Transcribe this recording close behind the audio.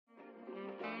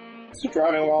It's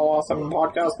Driving While Awesome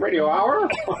Podcast Radio Hour.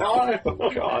 Oh,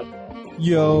 God.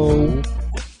 Yo.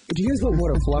 Do you guys know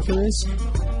what a fluffer is?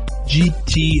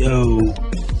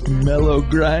 GTO. Mellow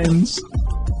grinds.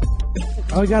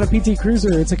 Oh, I got a PT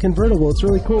Cruiser. It's a convertible. It's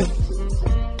really cool.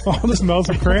 Oh, this smells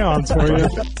of crayons for you.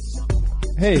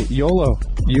 Hey, YOLO.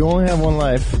 You only have one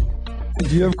life.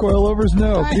 Do you have coilovers?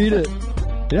 No. Beat it.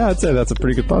 Yeah, I'd say that's a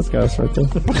pretty good podcast right there.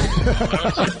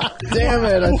 Damn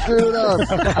it, I screwed it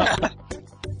up.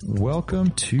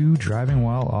 Welcome to Driving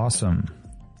While Awesome.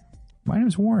 My name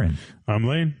is Warren. I'm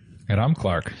Lane. And I'm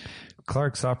Clark.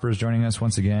 Clark Sopper is joining us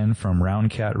once again from Round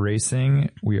Cat Racing.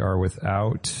 We are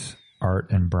without Art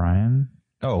and Brian.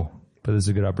 Oh, but this is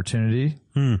a good opportunity.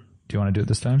 Do you want to do it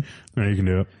this time? No, you can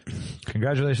do it.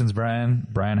 Congratulations, Brian.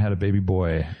 Brian had a baby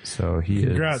boy, so he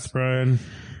Congrats, is... Brian.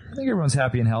 I think everyone's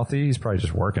happy and healthy. He's probably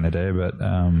just working today, but...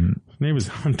 His name is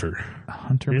Hunter.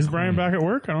 Hunter. Is Brian back at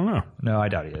work? I don't know. No, I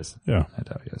doubt he is. Yeah. I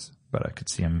doubt he is. But I could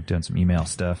see him doing some email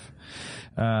stuff.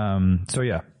 So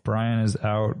yeah, Brian is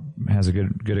out, has a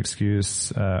good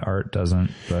excuse. Art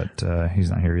doesn't, but he's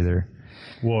not here either.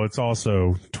 Well, it's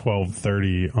also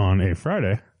 12:30 on a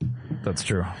Friday. That's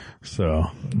true. So,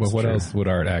 But what else would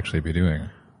Art actually be doing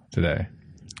today?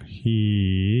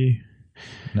 he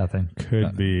Nothing.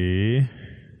 could be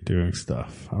doing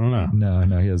stuff. I don't know.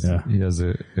 No, he has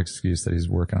a excuse that he's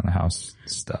working on the house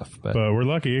stuff, but But we're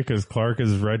lucky because Clark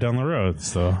is right down the road.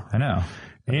 So, I know.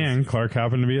 and Clark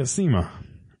happened to be at SEMA.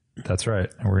 That's right.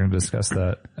 And we're going to discuss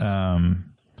that.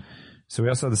 So we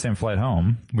also had the same flight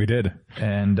home, We did.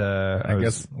 and I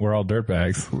guess we're all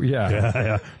dirtbags. yeah.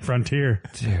 Yeah. Frontier.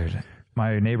 Dude,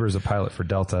 my neighbor is a pilot for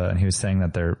Delta, and he was saying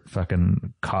that their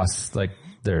fucking costs, like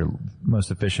their most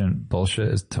efficient bullshit,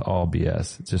 is to all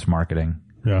BS. It's just marketing.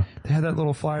 Yeah. They had that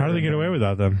little flyer. How do they get away with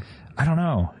that then? I don't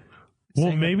know.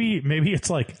 Well, maybe it's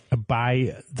like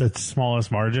by the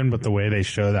smallest margin, but the way they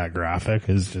show that graphic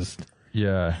is just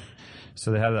Yeah.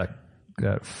 So they had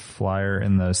that flyer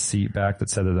in the seat back that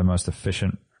said they're the most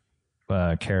efficient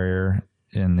carrier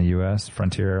in the U.S.,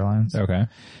 Frontier Airlines. Okay.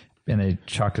 And they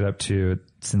chalked it up to,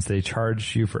 since they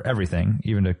charge you for everything,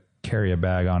 even to carry a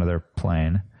bag onto their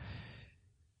plane,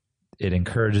 it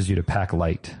encourages you to pack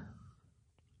light.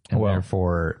 And Well,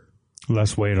 therefore,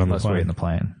 less weight on less the plane. weight in the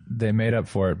plane. They made up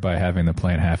for it by having the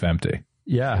plane half empty.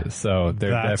 Yeah. So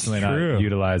they're That's definitely true. not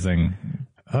utilizing.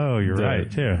 Oh, you're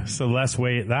right too. So less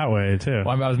weight that way too.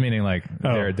 Well, I was meaning like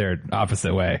they're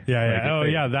opposite way. Yeah. Like, Oh,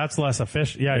 yeah. That's less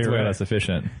efficient. Yeah, It's you're way right. less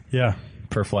efficient Yeah.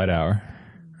 per flight hour.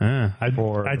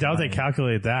 I doubt they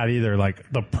calculate that either.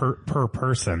 Like the per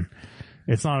person.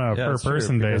 It's not a per it's true,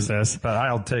 person because- basis. But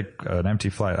I'll take an empty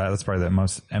flight. That's probably the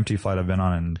most empty flight I've been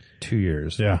on in 2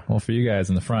 years. Yeah. Well, for you guys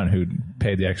in the front who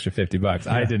paid the extra $50,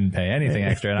 I didn't pay anything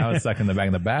extra, and I was stuck in the back.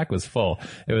 And the back was full.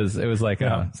 It was like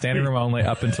standing room only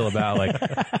up until about like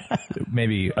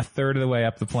maybe a third of the way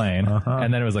up the plane,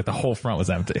 and then it was like the whole front was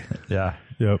empty. Yeah.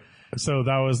 Yep. So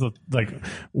that was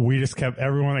we just kept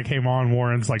everyone that came on,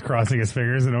 Warren's like crossing his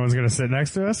fingers and no one's going to sit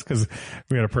next to us because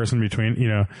we had a person between,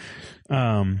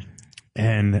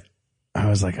 and I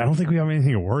was like, I don't think we have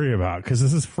anything to worry about because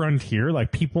this is Frontier.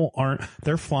 Like people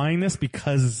they're flying this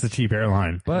because it's a cheap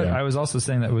airline. But I was also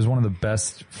saying that it was one of the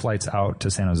best flights out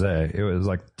to San Jose. It was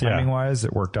like timing wise,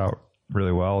 it worked out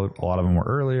really well. A lot of them were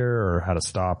earlier or had a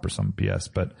stop or some BS.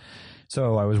 But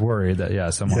so I was worried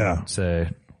that, someone would say,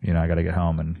 I got to get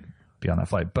home and be on that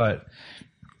flight. But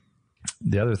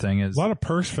the other thing is A lot of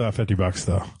perks for that $50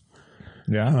 though.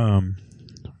 Yeah.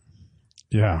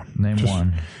 Yeah. name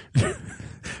one.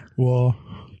 Well,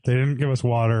 they didn't give us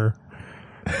water.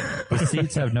 The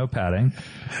seats have no padding.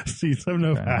 Seats have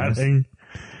no Very nice.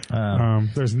 padding.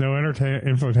 There's no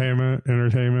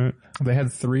entertainment. They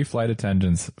had 3 flight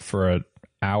attendants for an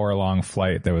hour-long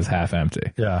flight that was half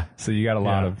empty. Yeah. So you got a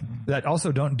lot of... That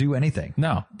also don't do anything.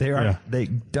 No. They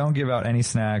don't give out any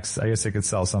snacks. I guess they could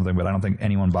sell something, but I don't think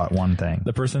anyone bought one thing.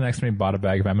 The person next to me bought a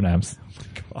bag of M&Ms.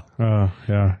 Yeah.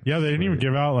 Yeah, they didn't even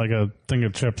give out like a thing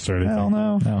of chips or anything. Hell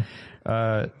no.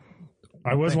 No.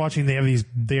 I was watching, they have these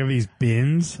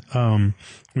bins, when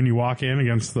you walk in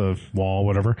against the wall,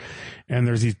 whatever, and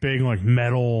there's these big like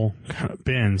metal kind of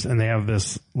bins and they have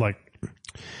this like,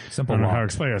 Simple I don't know lock. how to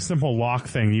explain it. A simple lock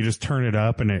thing. You just turn it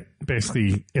up and it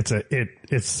basically, it's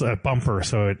a bumper.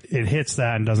 So it hits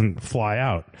that and doesn't fly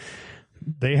out.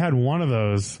 They had one of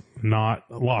those not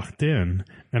locked in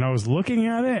and I was looking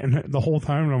at it and the whole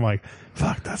time and I'm like,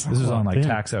 fuck, that's not This is on locked like in.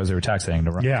 taxis. They were taxiing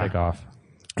to take off.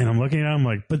 And I'm looking at them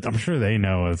like, but I'm sure they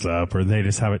know what's up, or they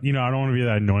just have it. I don't want to be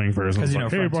that annoying person. Because, It's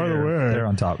like, hey, by the Frontier, way, they're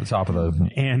on top of the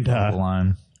and top of the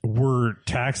line. we're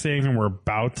taxiing and we're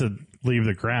about to leave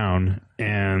the ground,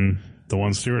 and the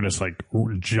one stewardess like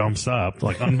jumps up,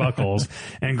 like unbuckles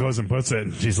and goes and puts it.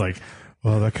 And she's like,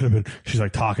 well, that could have been, she's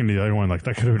like talking to the other one, like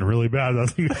that could have been really bad.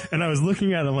 And I was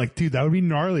looking at him like, dude, that would be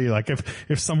gnarly. Like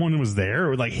if someone was there, it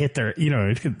would like hit their,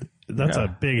 it could, that's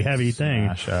a big heavy thing.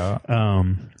 Smash out.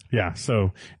 Yeah.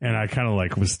 So, and I kind of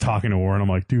like was talking to Warren. I'm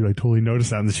like, dude, I totally noticed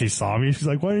that. And then she saw me. She's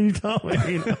like, why didn't you tell me?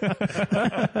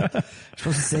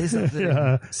 Supposed to say something.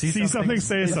 Yeah. See something,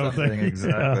 say something.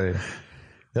 Exactly. Yeah.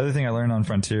 The other thing I learned on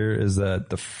Frontier is that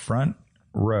the front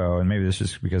row, and maybe this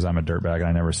is just because I'm a dirtbag and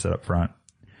I never sit up front,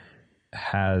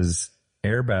 has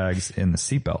airbags in the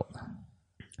seatbelt.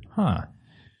 Huh.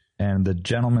 And the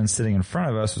gentleman sitting in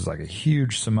front of us was like a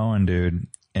huge Samoan dude,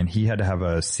 and he had to have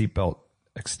a seatbelt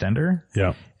extender.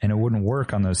 Yeah. And it wouldn't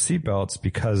work on those seatbelts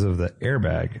because of the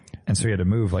airbag. And so he had to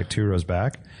move like 2 rows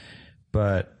back.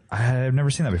 But I've never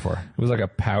seen that before. It was like a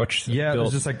pouch. Yeah, built. it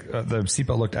was just like the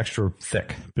seatbelt looked extra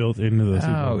thick. Built into the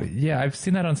seatbelt. Oh, yeah. I've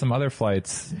seen that on some other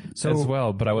flights as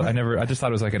well, but I just thought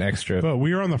it was like an extra. But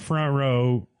we were on the front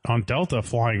row on Delta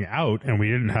flying out, and we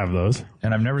didn't have those.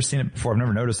 And I've never seen it before. I've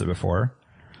never noticed it before.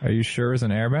 Are you sure it's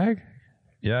an airbag?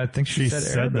 Yeah, I think she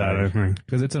said that, I think.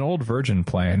 Because it's an old Virgin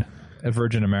plane. A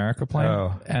Virgin America plane.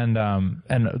 Oh. And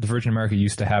the Virgin America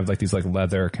used to have like these like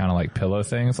leather kind of like pillow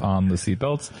things on the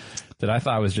seatbelts that I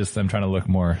thought was just them trying to look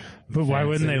more. But why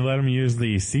wouldn't they let them use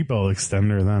the seatbelt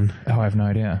extender then? Oh, I have no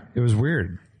idea. It was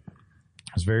weird.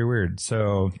 It was very weird.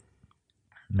 So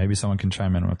maybe someone can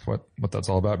chime in with what that's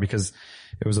all about, because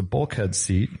it was a bulkhead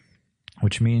seat,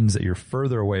 which means that you're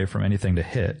further away from anything to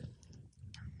hit.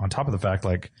 On top of the fact,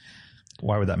 like,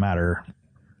 why would that matter?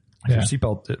 Your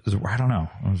seatbelt is, I don't know.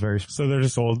 It was very. So they're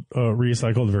just old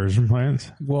recycled Virgin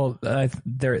planes? Well, I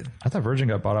thought Virgin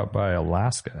got bought out by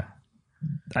Alaska.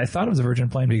 I thought it was a Virgin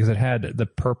plane because it had the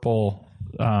purple,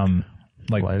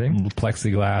 like lighting,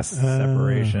 plexiglass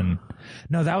separation.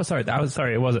 No, that was sorry.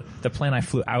 It wasn't. The plane I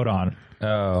flew out on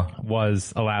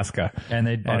was Alaska, and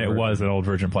it was an old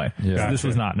Virgin plane. Yeah. So this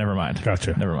was not. Never mind.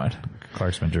 Gotcha. Never mind.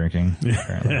 Clark's been drinking.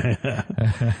 Apparently.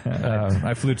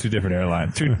 I flew 2 different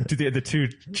airlines. The 2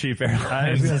 cheap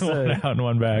airlines. One out and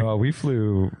one back. Well, we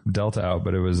flew Delta out,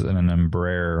 but it was in an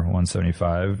Embraer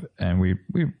 175, and we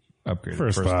upgraded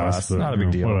first class. Not a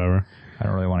big deal. Whatever. I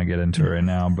don't really want to get into it right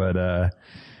now, but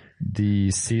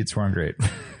the seats weren't great,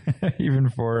 even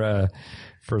for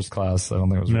first class. I don't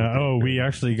think it was. No, we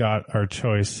actually got our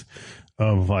choice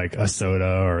of like a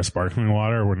soda or a sparkling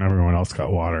water when everyone else got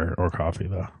water or coffee,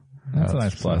 though. That's a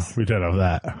nice plus. We did have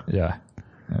that. Yeah.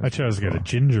 I chose to get a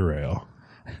ginger ale.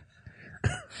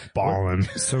 Ballin'.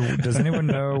 So does anyone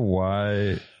know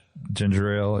why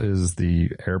ginger ale is the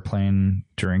airplane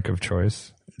drink of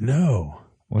choice? No.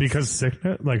 Because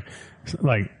sickness,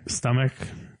 like stomach,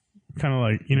 kind of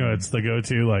like, it's the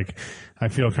go-to, like, I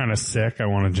feel kind of sick. I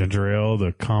want a ginger ale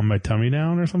to calm my tummy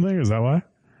down or something. Is that why?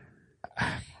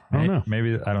 I don't know.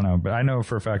 Maybe, I don't know. But I know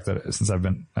for a fact that since I've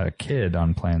been a kid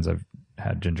on planes, I've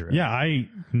had ginger ale. Yeah, I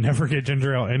never get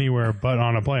ginger ale anywhere but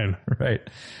on a plane. Right.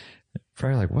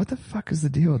 Probably like, what the fuck is the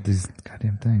deal with these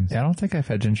goddamn things? Yeah, I don't think I've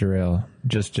had ginger ale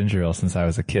since I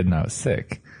was a kid and I was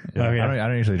sick. Yeah. Okay. I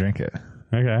don't usually drink it.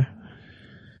 Okay.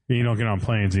 You don't get on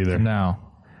planes either. No.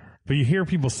 But you hear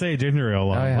people say ginger ale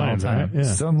on planes, right? Yeah.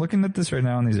 So I'm looking at this right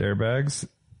now on these airbags.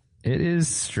 It is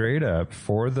straight up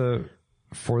for the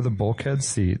bulkhead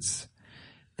seats.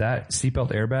 That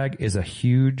seatbelt airbag is a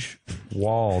huge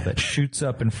wall that shoots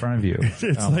up in front of you.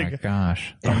 It's my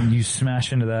gosh. And you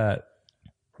smash into that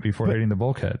before hitting the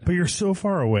bulkhead. But you're so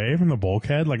far away from the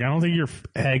bulkhead. Like, I don't think your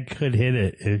head could hit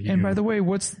it. And by the way,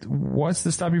 what's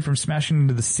to stop you from smashing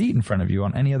into the seat in front of you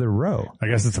on any other row? I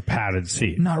guess it's a padded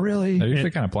seat. Not really. They're usually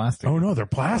kind of plastic. Oh no, they're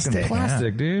plastic.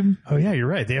 Plastic, dude. Oh yeah, you're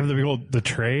right. They have the big old, the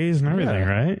trays and everything,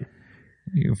 right?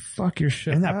 You fuck your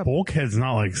shit And that up. bulkhead's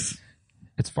not like,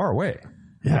 It's far away.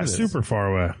 yeah, it's super far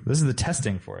away. This is the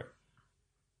testing for it.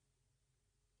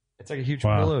 It's like a huge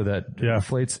Wow. pillow that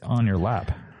inflates on your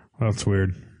lap. That's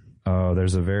weird. Oh,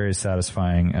 there's a very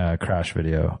satisfying crash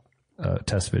video,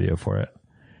 test video for it.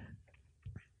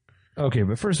 Okay,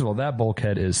 but first of all, that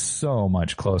bulkhead is so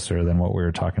much closer than what we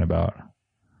were talking about.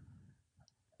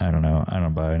 I don't know. I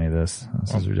don't buy any of this.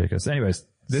 This is ridiculous. Anyways,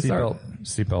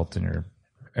 seatbelt in your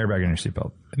airbag in your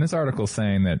seatbelt. And this article is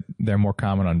saying that they're more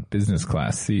common on business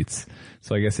class seats.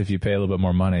 So I guess if you pay a little bit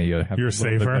more money, you'll have a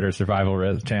little bit better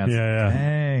survival chance. Yeah.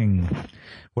 Dang.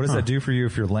 What does that do for you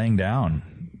if you're laying down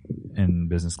in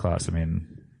business class? I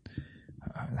mean,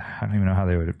 I don't even know how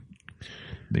they would.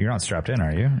 You're not strapped in,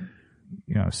 are you?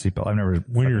 You know, seatbelt. I've never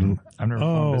flown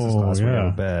business class where you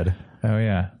have a bed. Oh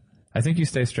yeah. I think you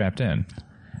stay strapped in.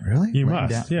 Really? You laying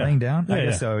must, down, yeah. laying down. Yeah, I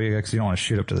guess yeah. so. Because you don't want to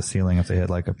shoot up to the ceiling if they hit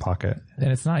like a pocket.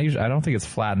 And it's not usually, I don't think it's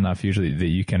flat enough usually that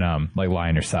you can, like lie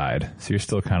on your side. So you're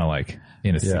still kind of like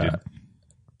in a seated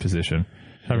position.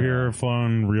 Have you ever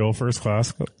flown real first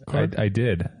class? I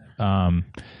did.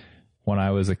 When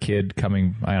I was a kid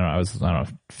coming, I was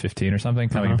 15 or something,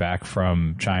 coming back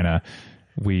from China,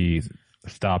 we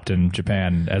stopped in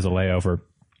Japan as a layover.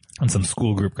 And some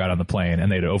school group got on the plane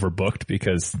and they'd overbooked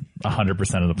because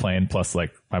 100% of the plane plus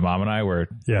like my mom and I were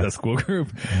the school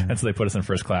group. And so they put us in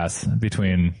first class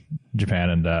between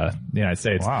Japan and the United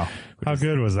States. Wow. How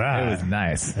good was that? It was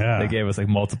nice. Yeah. They gave us like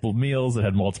multiple meals. It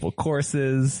had multiple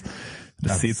courses. The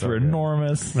seats were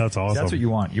enormous. That's awesome. That's what you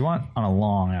want. You want on a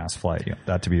long ass flight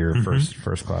that to be your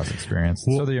first class experience.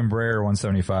 So the Embraer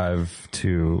 175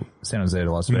 to San Jose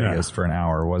to Las Vegas for an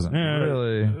hour wasn't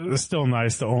really. It's still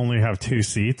nice to only have 2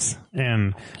 seats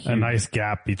and a nice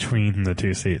gap between the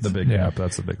 2 seats. The big gap.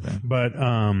 That's the big thing. But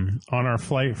on our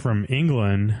flight from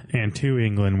England and to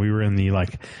England, we were in the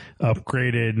like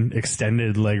upgraded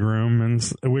extended legroom,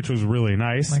 and which was really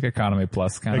nice. Like economy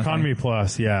plus kind of Economy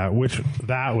plus, yeah. Which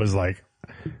that was like,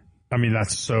 I mean,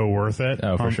 that's so worth it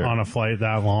on a flight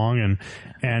that long.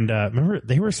 And remember,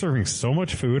 they were serving so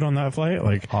much food on that flight.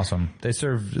 Like Awesome. They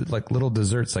served like little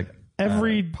desserts, like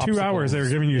every 2 hours they were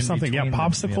giving you in something. Yeah, between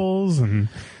them, popsicles and.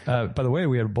 By the way,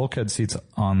 we had bulkhead seats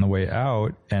on the way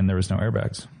out, and there was no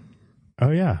airbags.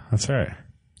 Oh yeah, that's right.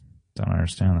 Don't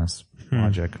understand this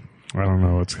logic. I don't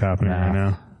know what's happening right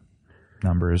now.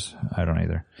 Numbers. I don't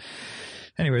either.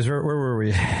 Anyways, where were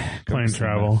we? Plane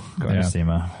travel. Going to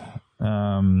SEMA.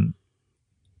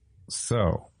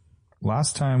 So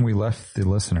last time we left the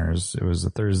listeners, it was the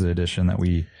Thursday edition that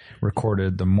we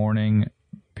recorded the morning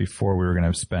before we were going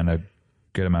to spend a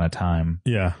good amount of time.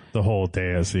 Yeah, the whole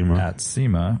day at SEMA. At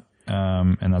SEMA.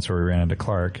 And that's where we ran into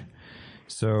Clark.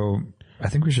 So I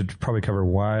think we should probably cover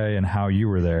why and how you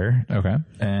were there. Okay.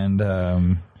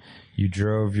 And, you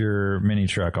drove your mini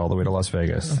truck all the way to Las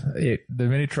Vegas. The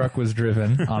mini truck was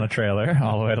driven on a trailer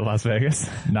all the way to Las Vegas,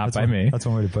 not by me. That's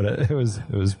one way to put it. It was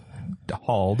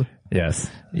hauled. Yes.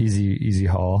 Easy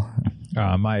haul.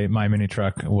 My mini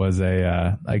truck was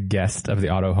a guest of the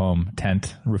Auto Home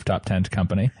rooftop tent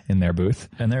company in their booth.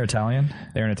 And they're Italian?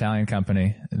 They're an Italian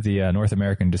company. The North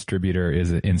American distributor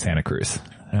is in Santa Cruz.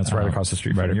 And it's right across the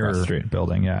street from your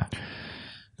building. Yeah.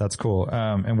 That's cool.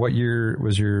 And what year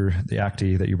was the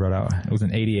Acti that you brought out? It was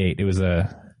an 88. It was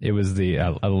a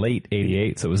late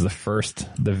 88. So it was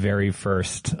the very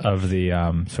first of the,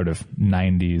 sort of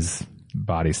 90s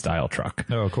body style truck.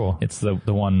 Oh, cool. It's the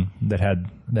one that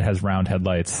has round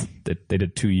headlights that they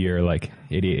did 2 year, like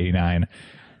 88, 89,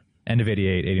 end of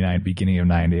 88, 89, beginning of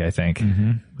 90, I think,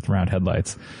 with round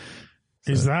headlights.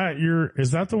 So, is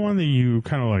that the one that you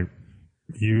kind of like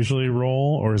usually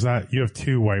roll, or is that you have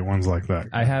 2 white ones like that?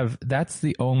 That's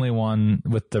the only one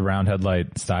with the round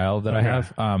headlight style that I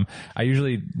have. I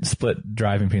usually split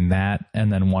driving between that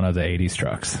and then one of the 80s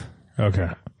trucks. Okay.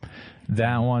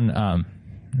 That one,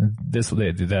 this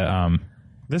one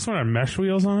had mesh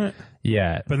wheels on it?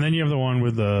 Yeah. But then you have the one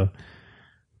with the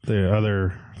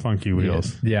other funky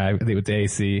wheels. Yeah, with the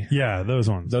AC. Yeah, those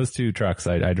ones. Those 2 trucks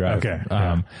I drive. Okay.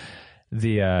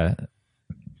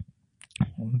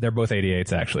 They're both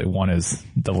 88s actually. One is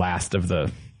the last of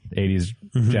the 80s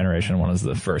generation. One is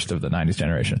the first of the 90s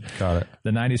generation. Got it.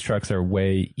 The 90s trucks are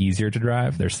way easier to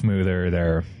drive. They're smoother.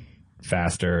 They're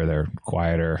faster. They're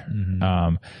quieter.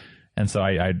 And so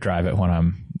I drive it when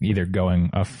I'm either going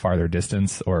a farther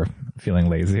distance or feeling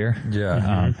lazier.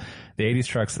 Yeah. The 80s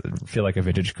trucks feel like a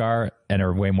vintage car and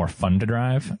are way more fun to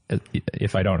drive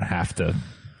if I don't have to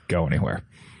go anywhere.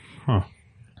 Huh.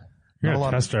 You're going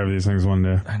to test drive these things one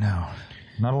day. I know.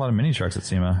 Not a lot of mini trucks at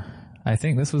SEMA. I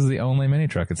think this was the only mini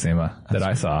truck at SEMA that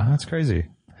I saw. That's crazy.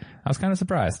 I was kind of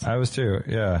surprised. I was too.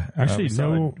 Yeah. Actually,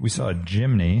 we saw a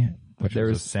Jimny, which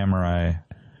was a Samurai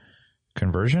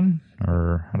conversion,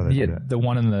 or how do they do that? The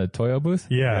one in the Toyo booth?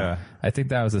 Yeah. I think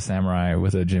that was a Samurai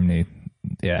with a Jimny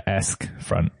esque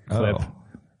front clip. Oh,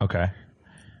 okay.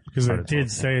 Because it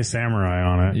did say Samurai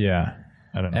on it. Yeah.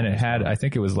 I don't know. And it had, I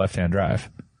think it was left-hand drive.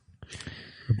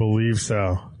 I believe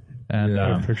so. And I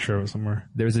have a picture of it somewhere.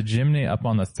 There's a Jimny up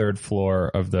on the 3rd floor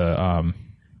of the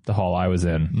hall I was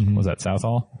in. Was that South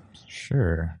Hall?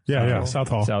 Sure. Yeah, South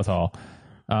Hall. South Hall.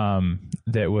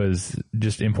 That was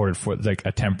just imported for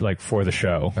like for the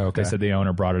show. Okay. They said the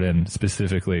owner brought it in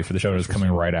specifically for the show. It was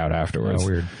coming right out afterwards. Oh,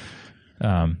 weird.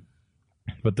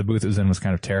 But the booth it was in was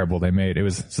kind of terrible. It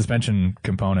was suspension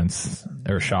components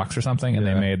or shocks or something, and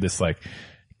they made this like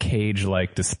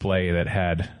cage-like display that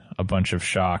had a bunch of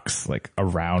shocks like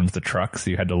around the truck, so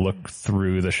you had to look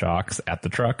through the shocks at the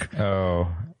truck.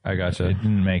 Oh, I gotcha. It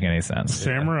didn't make any sense.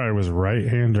 Samurai was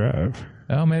right-hand drive.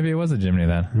 Oh, maybe it was a Jimny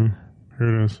then.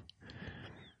 Here it is.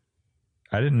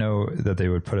 I didn't know that they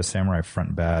would put a Samurai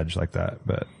front badge like that,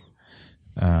 but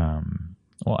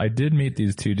Well, I did meet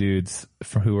these two dudes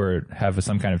who have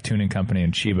some kind of tuning company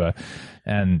in Chiba,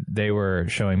 and they were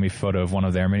showing me a photo of one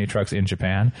of their mini trucks in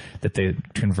Japan that they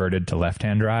converted to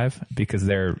left-hand drive because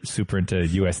they're super into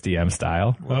USDM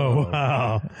style. Oh,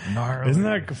 wow. gnarly. Isn't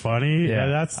that funny? Yeah,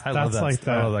 that's I love that. like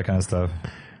that. I love that kind of stuff.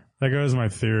 That goes my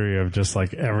theory of just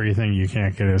like everything you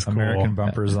can't get is cool. American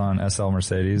bumpers on SL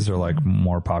Mercedes are like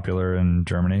more popular in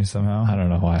Germany somehow. I don't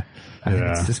know why. I think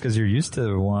it's just because you're used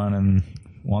to one and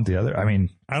want the other. I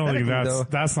mean, I don't think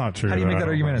that's not true. How do you make that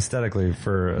argument aesthetically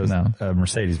for a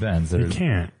Mercedes Benz? You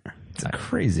can't. It's a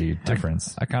crazy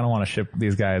difference. I kind of want to ship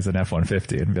these guys an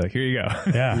F-150 and be like, here you go.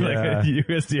 Yeah. Like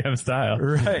USDM style.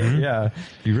 Right. Yeah.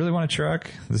 You really want a truck?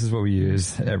 This is what we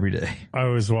use every day. I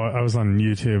was on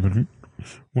YouTube and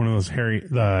one of those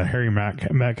Harry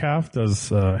Metcalf does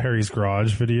Harry's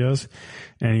Garage videos,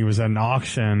 and he was at an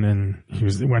auction and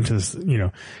went to this,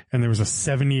 and there was a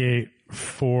 78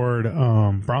 Ford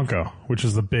Bronco, which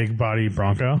is the big body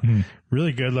Bronco.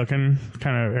 Really good looking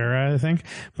kind of era, I think.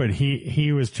 But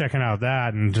he was checking out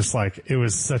that, and just like it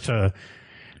was such a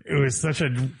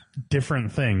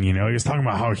different thing, He was talking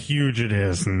about how huge it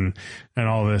is and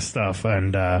all this stuff,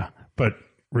 and but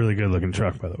really good looking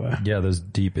truck, by the way. Yeah, those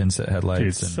deep inset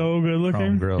headlights. Dude, so good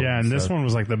looking. Yeah, and this one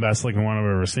was like the best looking one I've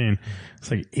ever seen.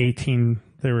 It's like 18.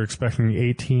 They were expecting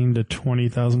 18 to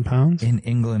 20,000 pounds. In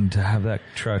England, to have that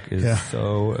truck is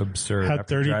so absurd. Had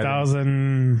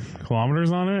 30,000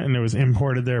 kilometers on it, and it was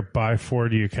imported there by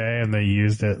Ford UK, and they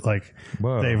used it like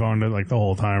they've owned it like the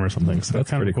whole time or something. So that's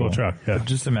kind of pretty cool cool truck. Yeah. But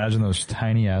just imagine those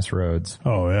tiny ass roads.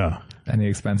 Oh yeah. And the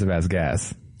expensive ass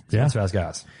gas. Yeah. Expensive ass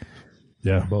gas.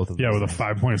 Yeah. Both of them. Yeah, with a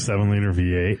 5.7 liter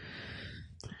V8.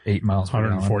 8 miles per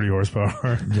 140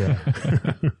 horsepower. Yeah.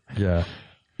 Yeah.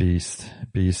 Beast.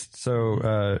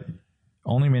 So,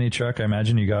 only mini truck. I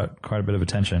imagine you got quite a bit of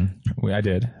attention. I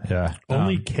did. Yeah.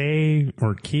 Only K.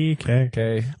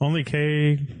 Only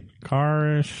K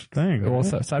car-ish thing. Well,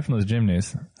 aside from those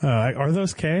Jimneys, are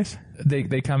those Ks?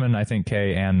 They come in, I think,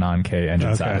 K and non-K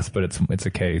engine size, but it's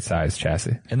a K size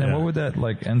chassis. And then what would that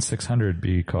like N600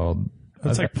 be called?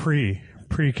 It's like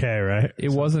pre-K, right? It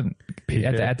wasn't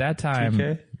at that time.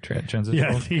 TK? Transitional?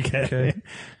 Yeah, TK.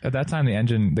 At that time,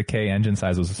 the K engine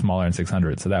size was smaller than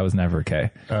 600, so that was never a K.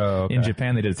 Oh, okay. In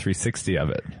Japan, they did 360 of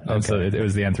it. And so it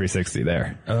was the N360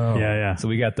 there. Oh. Yeah. So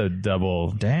we got the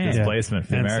double displacement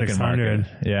for the American market.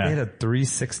 Yeah. They had a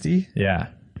 360? Yeah.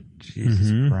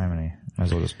 Jesus criminy. Might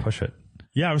as well just push it.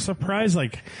 Yeah, I was surprised,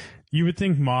 like, you would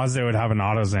think Mazda would have an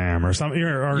AutoZam or something,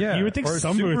 or you would think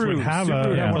some booths would have the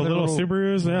little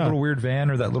Subarus, that little weird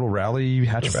van or that little rally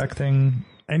hatchback thing.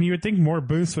 And you would think more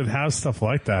booths would have stuff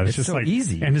like that. It's just so like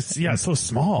easy, and it's so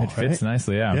small. It fits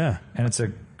nicely, yeah. And it's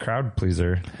a crowd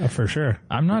pleaser for sure.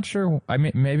 I'm not sure. I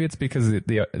mean, maybe it's because the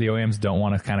OEMs don't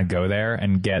want to kind of go there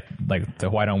and get like the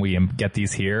why don't we get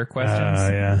these here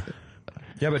questions.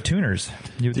 Yeah, but tuners,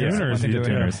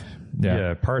 tuners.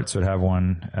 Yeah, Parts would have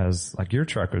one as like your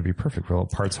truck would be perfect for a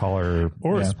parts hauler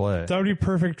or display. That would be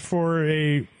perfect for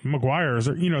a Meguiar's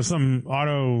or some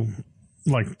auto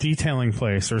like detailing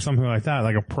place or something like that,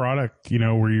 like a product,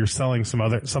 where you're selling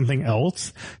something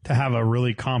else to have a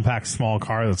really compact small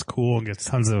car that's cool and gets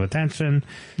tons of attention.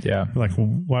 Yeah. Like,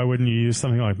 why wouldn't you use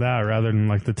something like that rather than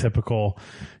like the typical,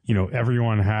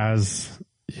 everyone has,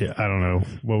 I don't know,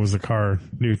 what was the car?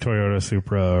 New Toyota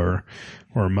Supra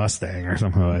or Mustang or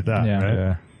something like that. Yeah. Right?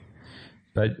 Yeah.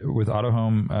 But with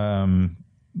Autohome,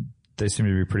 they seem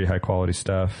to be pretty high quality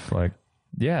stuff. Like,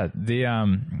 yeah,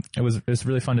 it was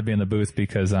really fun to be in the booth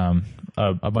because a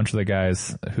bunch of the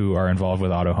guys who are involved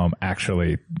with Autohome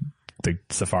actually the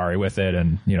Safari with it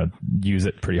and use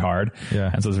it pretty hard. Yeah,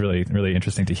 and so it was really really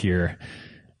interesting to hear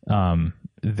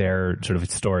their sort of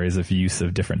stories of use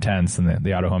of different tents and the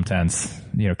Autohome tents,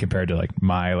 compared to like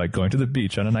my going to the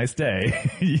beach on a nice day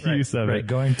use of it.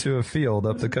 Going to a field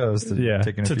up the coast,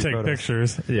 taking to take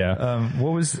pictures. Yeah.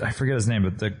 I forget his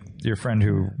name, but your friend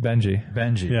who Benji.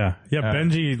 Yeah.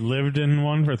 Benji lived in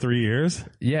one for 3 years.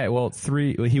 Yeah. Well,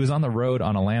 he was on the road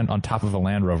on top of a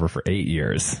Land Rover for 8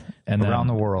 years, and around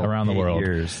the world. 8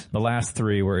 years. The last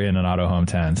 3 were in an Autohome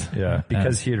tent. Yeah,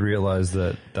 because he had realized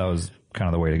that was kind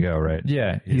of the way to go, right?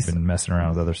 Yeah, he's been messing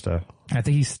around with other stuff. I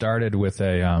think he started with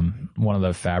a one of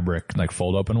the fabric like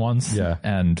fold open ones,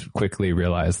 and quickly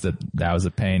realized that was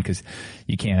a pain because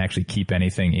you can't actually keep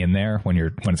anything in there when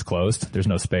it's closed. There's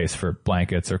no space for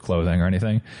blankets or clothing or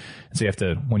anything, so you have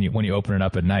to when you open it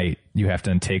up at night, you have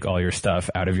to take all your stuff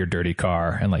out of your dirty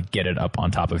car and like get it up on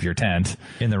top of your tent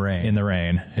In the rain.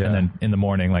 Yeah. And then in the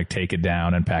morning, like take it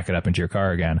down and pack it up into your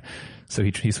car again. So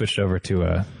he switched over to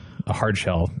a hard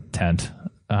shell tent,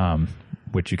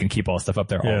 which you can keep all stuff up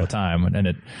there all the time. And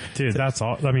it, Dude, that's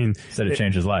all. I mean, said it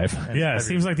changed his life. yeah, it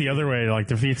seems like the other way like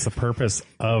defeats the purpose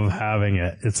of having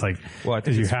it. It's like, Well, I think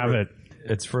because you it's have it.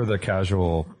 It's for the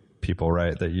casual people,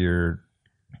 right? That you're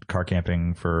car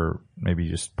camping for, maybe you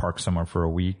just park somewhere for a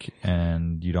week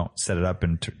and you don't set it up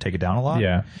and take it down a lot.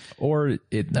 Yeah. Or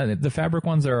the fabric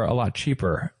ones are a lot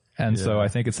cheaper. And so I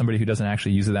think it's somebody who doesn't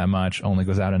actually use it that much, only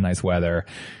goes out in nice weather.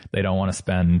 They don't want to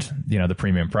spend, the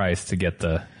premium price to get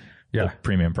the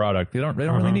premium product. They don't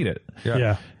really need it.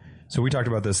 Yeah. So we talked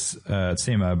about this at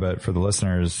SEMA, but for the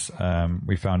listeners,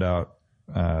 we found out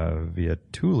via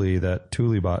Thule that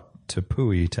Thule bought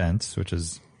Tepui Tents, which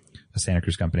is a Santa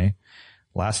Cruz company,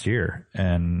 last year,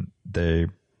 and they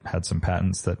had some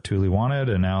patents that Thule wanted,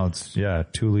 and now it's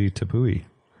Thule Tepui.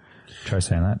 Try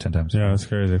saying that 10 times. Yeah, that's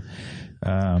crazy.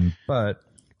 But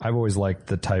I've always liked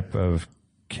the type of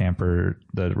camper,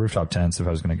 the rooftop tents, if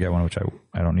I was going to get one, which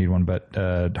I don't need one, but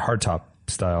hardtop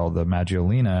style, the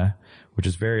Maggiolina, which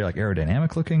is very like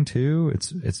aerodynamic looking too.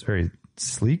 It's very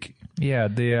sleek. Yeah.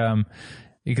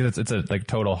 Because it's a like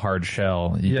total hard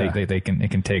shell. It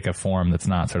can take a form that's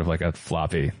not sort of like a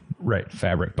floppy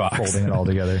fabric box. Folding it all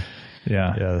together.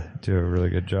 Yeah. Do a really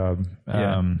good job.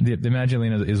 The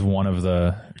Maggiolina is one of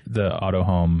the Auto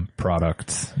Home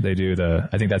products. They do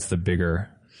I think that's the bigger,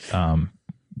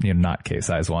 not case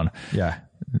size one. Yeah.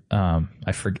 I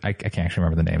can't actually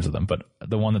remember the names of them, but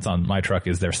the one that's on my truck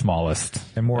is their smallest.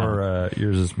 And more,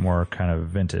 yours is more kind of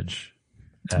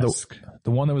vintage-esque. The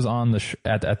one that was on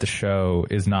at the show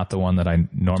is not the one that I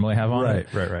normally have on.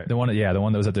 Right. The one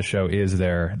that was at the show is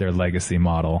their legacy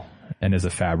model and is a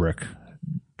fabric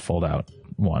fold out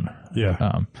one.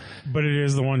 Yeah. But it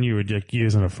is the one you would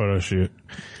use in a photo shoot.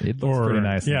 It looks pretty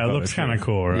nice. Yeah, it looks kind of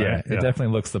cool, right? Yeah, it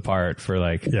definitely looks the part for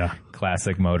like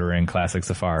classic motoring, classic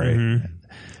safari. Mm-hmm.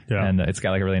 Yeah. And it's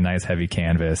got like a really nice heavy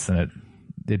canvas, and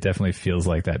it definitely feels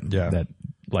like that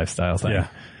lifestyle thing. Yeah.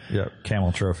 Yeah.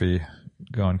 Camel trophy,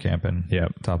 going camping. Yeah.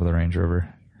 Top of the Range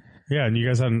Rover. Yeah, and you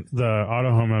guys had the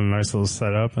Auto Home had a nice little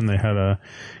setup, and they had a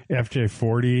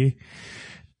FJ40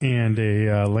 and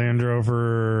a Land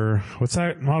Rover. What's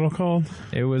that model called?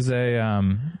 It was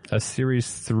a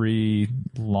Series 3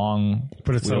 long,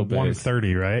 but it's wheelbase. a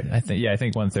 130, right? I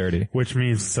think 130, which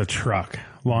means it's a truck,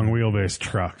 long wheelbase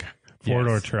truck,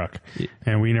 4-door truck,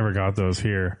 and we never got those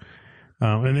here.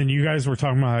 And then you guys were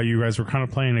talking about how you guys were kind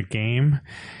of playing a game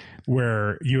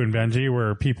where you and Benji,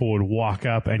 where people would walk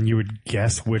up and you would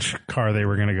guess which car they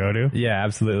were going to go to. Yeah,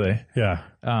 absolutely. Yeah.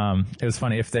 It was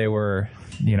funny if they were,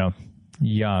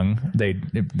 young, they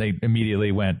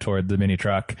immediately went toward the mini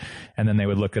truck, and then they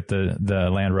would look at the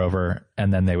Land Rover,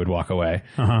 and then they would walk away.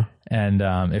 Uh-huh. And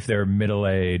if they were middle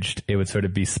aged, it would sort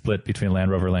of be split between Land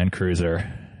Rover, Land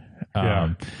Cruiser.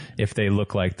 If they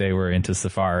look like they were into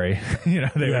safari, they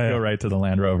would go right to the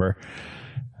Land Rover.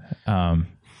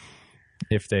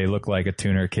 If they look like a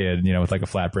tuner kid, with like a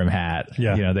flat brim hat,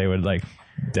 they would like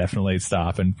definitely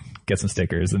stop and get some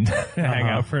stickers and hang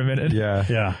out for a minute. Yeah.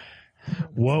 Yeah.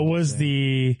 What was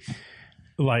the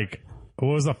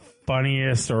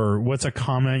funniest, or what's a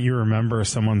comment you remember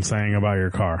someone saying about your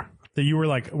car that you were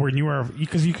like, when you were,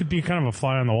 because you could be kind of a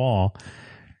fly on the wall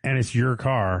and it's your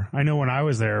car. I know when I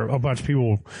was there, a bunch of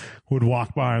people would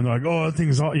walk by and they're like, oh, that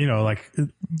thing's all, I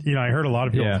heard a lot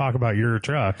of people talk about your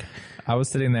truck. I was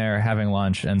sitting there having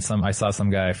lunch, and I saw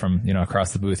some guy from,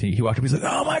 across the booth. He walked up, he's like,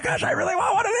 oh my gosh, I really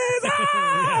want one of these.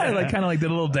 Ah! And kind of like did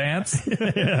a little dance. Yeah,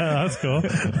 that's cool.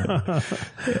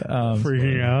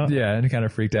 Freaking out. Yeah. And he kind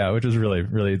of freaked out, which was really,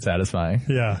 really satisfying.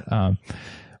 Yeah.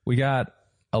 We got,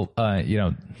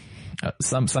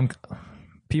 some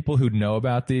people who know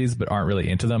about these, but aren't really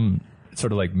into them.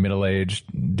 Sort of like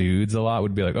middle-aged dudes a lot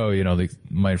would be like, oh,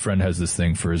 my friend has this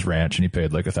thing for his ranch and he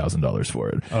paid like $1,000 for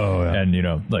it. Oh, yeah. And,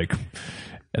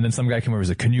 and then some guy came over and was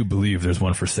like, can you believe there's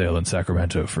one for sale in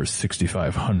Sacramento for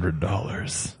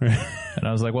 $6,500? And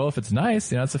I was like, well, if it's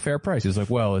nice, it's a fair price. He was like,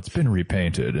 well, it's been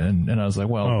repainted. And I was like,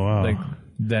 well,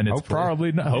 then it's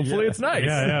probably not. Hopefully it's nice.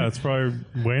 Yeah. It's probably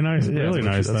way nice. Really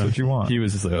nice. That's what you want. He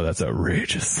was just like, oh, that's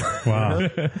outrageous. Wow.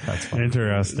 That's funny.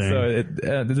 Interesting. So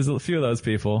there's a few of those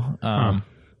people. And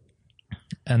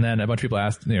then a bunch of people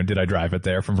asked, did I drive it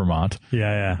there from Vermont?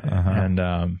 Yeah. Uh-huh.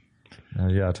 And,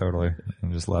 yeah, totally. I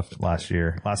just left last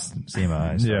SEMA.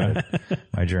 I started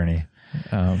my journey.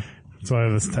 That's why I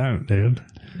have this tent, dude.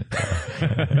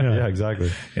 Yeah, exactly.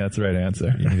 Yeah, that's the right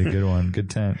answer. You need a good one. Good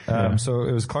tent. So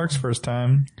it was Clark's first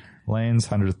time Lane's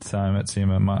 100th time at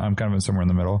SEMA. I'm kind of somewhere in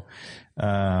the middle.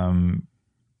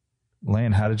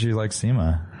 Lane, how did you like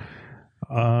SEMA?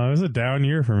 It was a down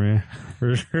year for me,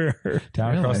 for sure.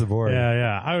 Down across the board.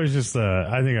 Yeah. I was just,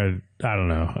 I don't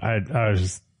know. I was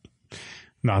just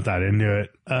not that into it.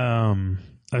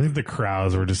 I think the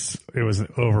crowds were it was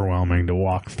overwhelming to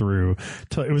walk through.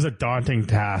 It was a daunting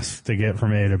task to get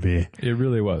from A to B. It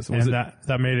really was.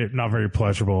 That made it not very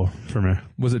pleasurable for me.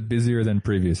 Was it busier than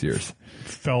previous years?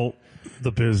 Felt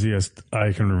the busiest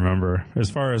I can remember as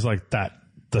far as like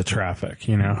the traffic,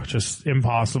 just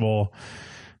impossible.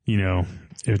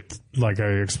 It's like I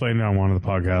explained it on one of the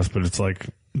podcasts, but it's like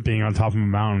being on top of a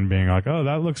mountain being like, oh,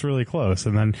 that looks really close.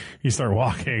 And then you start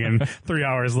walking and 3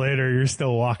 hours later, you're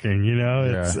still walking,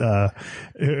 it's,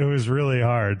 it was really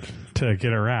hard to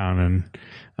get around.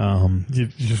 And, you're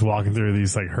just walking through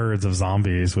these like herds of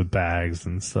zombies with bags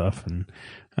and stuff. And,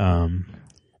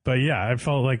 but yeah, I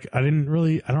felt like I don't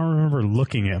remember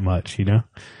looking at much,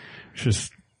 it's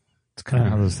kind of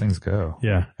how those things go.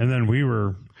 Yeah. And then we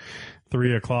were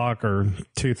 3 o'clock or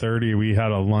 2:30, we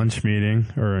had a lunch meeting,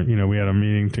 or, we had a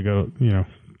meeting to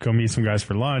go meet some guys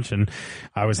for lunch, and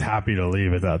I was happy to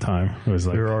leave at that time. It was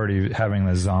like, we were already having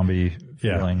the zombie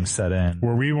feeling set in.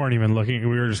 Where we weren't even looking,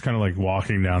 we were just kind of like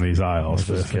walking down these aisles.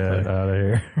 Just get out of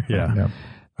here. Yeah. Yep.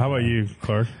 How about you,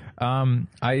 Clark?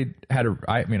 I had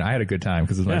a good time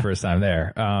because it was my first time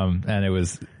there. And it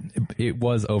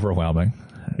was overwhelming.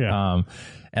 Yeah.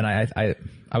 And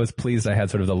I was pleased I had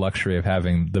sort of the luxury of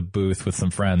having the booth with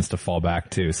some friends to fall back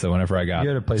to. So whenever I got, you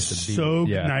had a place to be. So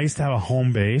nice to have a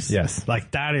home base. Yes.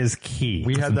 Like that is key.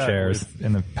 We had some that chairs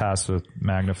in the past with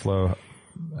MagnaFlow,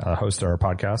 host our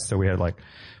podcast. So we had like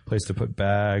a place to put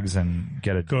bags and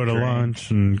get go to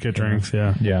lunch and get drinks.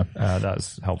 Yeah. Yeah. That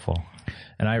was helpful.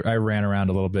 And I ran around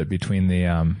a little bit between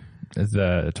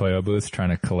the Toyo booths trying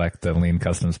to collect the Lean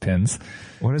Customs pins.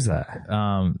 What is that?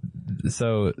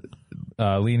 So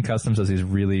Lean Customs does these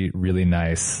really, really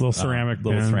nice little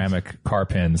ceramic car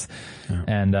pins. Yeah.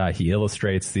 And he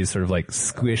illustrates these sort of like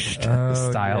squished,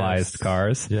 stylized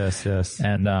cars. Yes.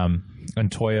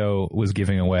 And Toyo was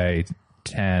giving away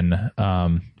 10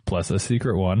 plus a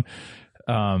secret one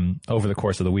over the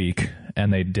course of the week,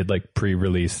 and they did like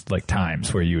pre-released like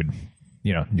times where you would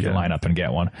can line up and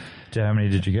get one. How many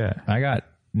did you get? I got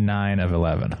 9 of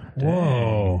 11.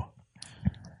 Whoa.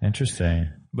 Interesting.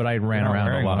 But I ran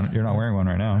around a lot. You're not wearing one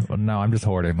right now. Well, no, I'm just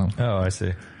hoarding them. Oh, I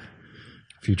see.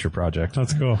 Future project.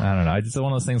 That's cool. I don't know. It's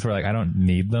one of those things where like I don't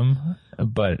need them,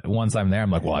 but once I'm there, I'm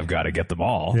like, well, I've got to get them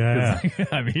all. Yeah.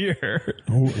 I'm here.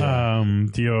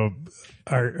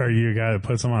 Are you a guy that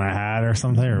puts them on a hat or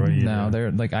something, or what do you No, do?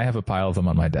 they're like I have a pile of them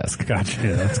on my desk. Gotcha.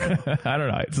 Yeah, that's cool. I don't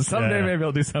know. So someday maybe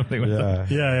I'll do something with them.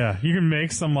 Yeah. You can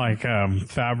make some like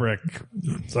fabric,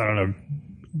 I don't know,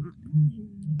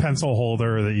 pencil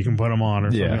holder that you can put them on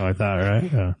or something like that,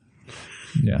 right?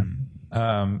 Yeah.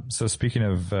 So speaking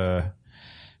of the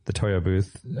Toyo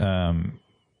booth,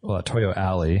 at Toyo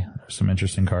Alley, there's some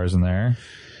interesting cars in there.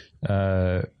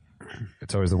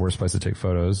 It's always the worst place to take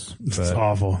photos. It's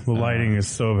awful. The lighting is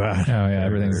so bad. Oh yeah,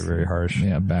 everything's very, very harsh.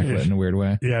 Yeah, backlit in a weird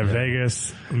way. Yeah,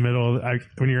 Vegas, middle.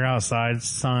 When you're outside,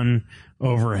 sun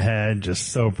overhead, just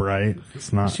so bright.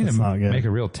 It's not good. Make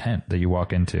a real tent that you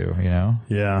walk into.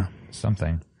 Yeah,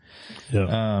 something.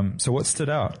 Yeah. So what stood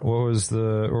out? What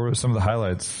were some of the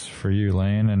highlights for you,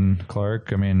 Lane and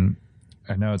Clark? I mean,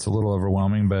 I know it's a little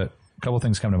overwhelming, but a couple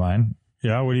things come to mind.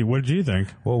 Yeah. What did you think?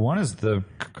 Well, one is the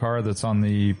car that's on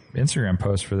the Instagram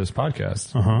post for this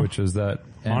podcast, which is that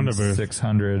Honda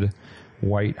M600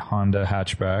 white Honda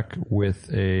hatchback with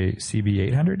a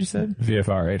CB800, you said?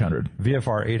 VFR 800.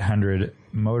 VFR 800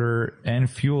 motor and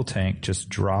fuel tank just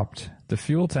dropped. The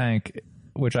fuel tank,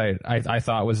 which I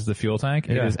thought was the fuel tank,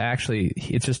 it is actually,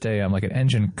 it's just a like an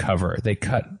engine cover. They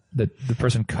cut the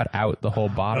person cut out the whole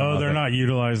bottom. Oh, they're not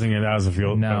utilizing it as a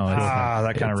fuel. No,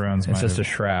 that kind of ruins. It's just a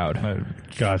shroud.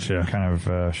 Gotcha. Kind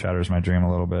of shatters my dream a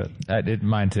little bit.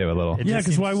 Mine too, a little. Yeah,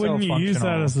 because why wouldn't you use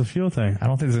that as the fuel tank? I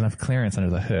don't think there's enough clearance under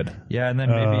the hood. Yeah, and then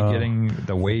maybe getting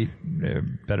the weight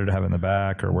better to have it in the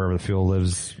back or wherever the fuel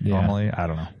lives normally. I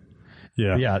don't know.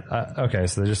 Yeah. Okay,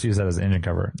 so they just use that as an engine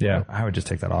cover. Yeah. I would just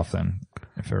take that off then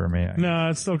if it were me. No,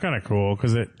 it's still kind of cool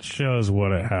because it shows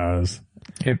what it has.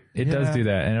 It does do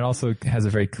that, and it also has a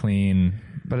very clean,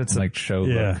 but it's like show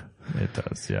look. It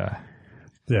does, yeah.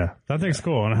 Yeah, that thing's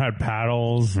cool, and it had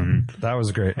paddles, and that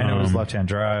was great. And it was left-hand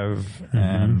drive,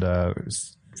 and it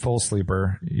was full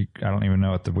sleeper. I don't even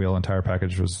know what the wheel and tire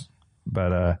package was,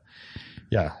 but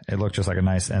Yeah, it looked just like a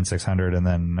nice N600, and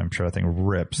then I'm sure that thing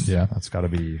rips. Yeah. That's got to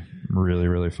be really,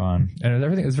 really fun. And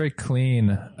everything was very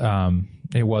clean.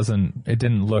 It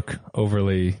didn't look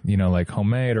overly, like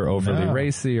homemade or overly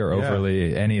racy or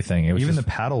overly anything. It was Even the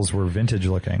paddles were vintage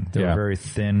looking. They were very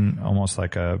thin, almost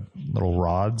like a little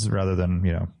rods rather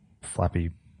than,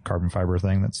 flappy carbon fiber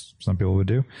thing that some people would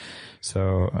do.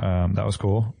 So, that was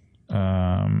cool.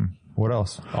 What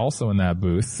else? also in that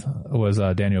booth was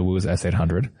Daniel Wu's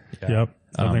S800. Yep.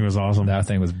 That thing was awesome. That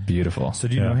thing was beautiful. So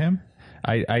do you know him?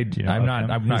 I'm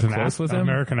not He's close with him.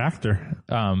 American actor.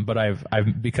 But I've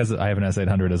because I have an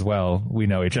S800 as well. We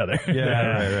know each other.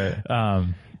 Right.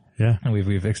 Yeah. And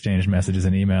we've exchanged messages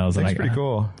and emails. That's and pretty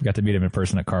cool. Got to meet him in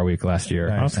person at Car Week last year.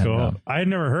 That's And, cool. I had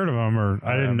never heard of him, or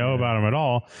I didn't know about him at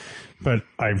all. But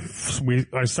I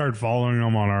started following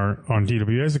him on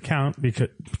DWA's account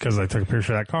because I took a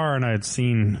picture of that car and I had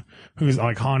seen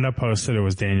Honda posted it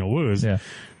was Daniel Wu's. Yeah.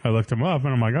 I looked him up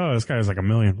and I'm like, oh, this guy has like 1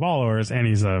 million followers and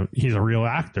he's a real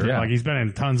actor. Yeah. Like he's been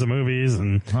in tons of movies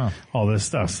and all this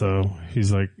stuff. So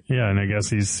he's like, and I guess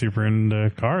he's super into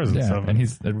cars and stuff. and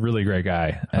he's a really great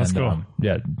guy. That's cool.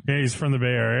 Yeah. He's from the Bay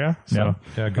Area. So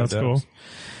good that's depth. cool.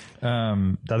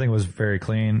 That thing was very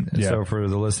clean. Yeah. So for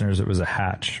the listeners, it was a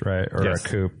hatch, right? Or Yes. a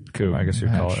coupe, I guess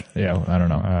you'd call it. Yeah, I don't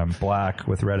know. Black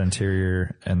with red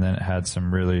interior, and then it had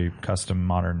some really custom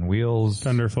modern wheels.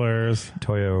 Fender flares.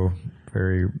 Toyo,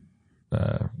 very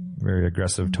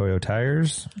aggressive Toyo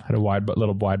tires. Had a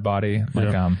little wide body,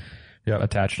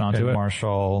 attached onto And it.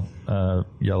 Marshall,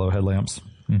 yellow headlamps.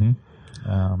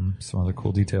 Mm-hmm. Some other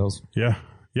cool details. Yeah.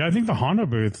 Yeah, I think the Honda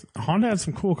booth, Honda had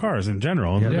some cool cars in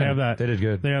general. They have that. They did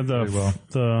good. They had Very well.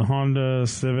 the Honda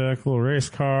Civic little race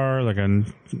car, like a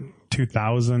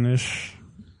 2000-ish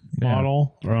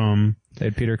model. They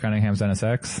had Peter Cunningham's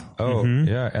NSX. Oh,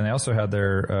 yeah. And they also had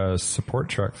their support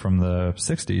truck from the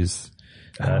 60s.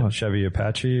 Chevy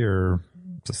Apache or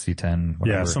it's a C10,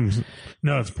 whatever.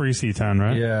 Yeah, it's pre-C10,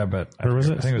 right? Yeah, but Or was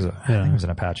it? I think it was an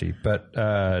Apache. But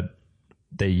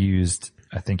they used,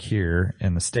 I think, here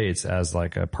in the States as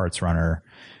like a parts runner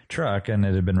truck, and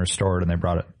it had been restored, and they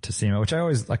brought it to SEMA, which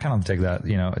I kind of take that,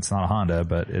 it's not a Honda,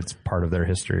 but it's part of their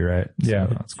history, right? Yeah.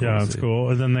 So that's cool. Yeah, that's cool.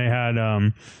 And then they had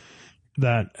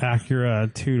that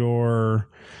Acura two-door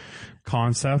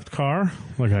concept car,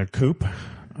 like a coupe.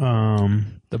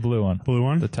 The blue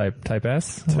one. The Type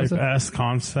S? Type S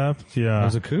concept, yeah. It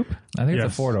was a coupe? I think Yes.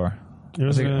 it's a 4-door. It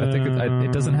was I think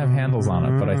it doesn't have handles on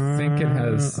it, but I think it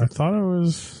has. I thought it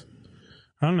was,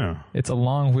 I don't know. It's a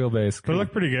long wheelbase. But it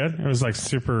looked pretty good. It was like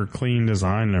super clean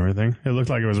design and everything. It looked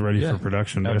like it was ready for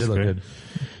production. No, it did look basically.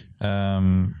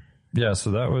 good.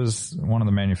 So that was one of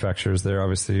the manufacturers there.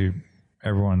 Obviously,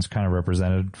 everyone's kind of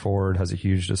represented. Ford has a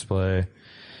huge display.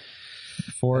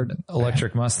 Ford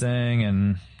electric Mustang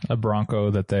and a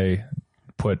Bronco that they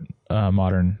put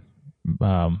modern.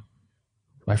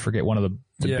 I forget one of the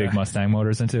big Mustang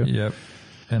motors into. Yep.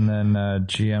 And then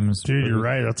GM's. Dude, you're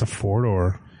right. That's a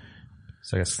 4-door.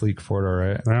 It's like a sleek 4-door,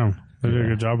 right? Yeah. They did a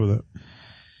good job with it.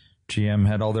 GM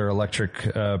had all their electric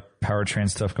powertrain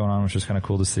stuff going on, which was kind of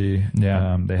cool to see.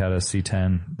 Yeah. They had a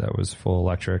C10 that was full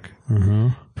electric. Mm-hmm.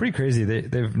 Pretty crazy.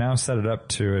 They've now set it up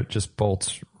to it just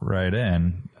bolts right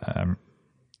in,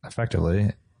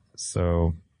 effectively.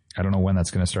 So I don't know when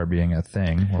that's going to start being a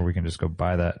thing where we can just go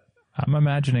buy that. I'm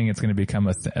imagining it's going to become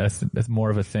more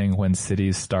of a thing when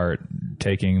cities start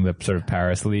taking the sort of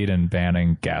Paris lead and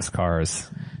banning gas cars.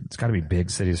 It's got to be big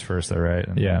cities first, though, right?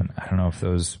 And Yeah. I don't know if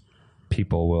those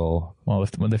people will. Well,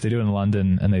 if they do it in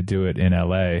London and they do it in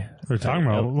LA, They're talking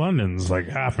about London's like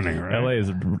happening, right? LA is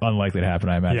unlikely to happen,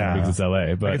 I imagine, Yeah. because it's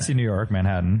LA. I But could see New York,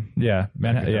 Manhattan. yeah,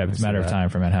 it's a matter of time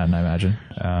for Manhattan, I imagine.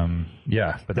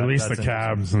 But At least the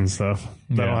cabs and stuff.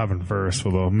 That'll happen first.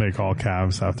 Well, they'll make all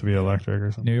cabs have to be electric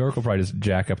or something. New York will probably just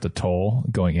jack up the toll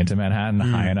going into Manhattan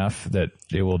high enough that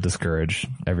it will discourage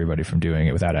everybody from doing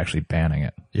it without actually banning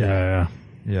it. Yeah.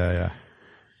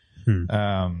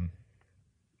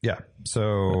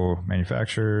 So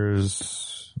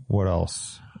manufacturers, what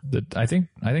else? I think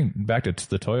back to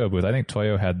the Toyo booth. I think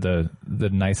Toyo had the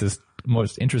nicest,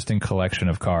 most interesting collection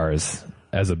of cars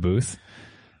as a booth.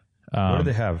 What do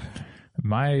they have?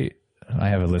 I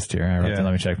have a list here.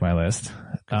 Let me check my list.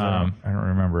 I don't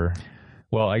remember.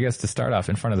 Well, I guess to start off,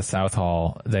 in front of the South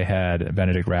Hall, they had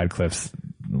Benedict Radcliffe's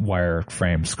wire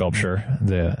frame sculpture,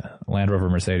 the Land Rover,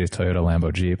 Mercedes, Toyota,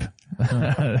 Lambo, Jeep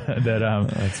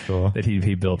That's cool. that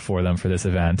he built for them for this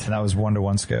event. And that was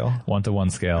 1-to-1 scale.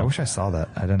 1-to-1 scale. I wish I saw that.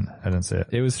 I didn't see it.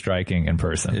 It was striking in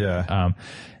person. Yeah.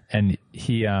 And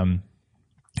he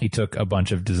he took a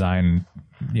bunch of design,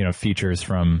 features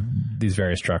from these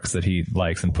various trucks that he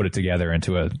likes and put it together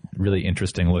into a really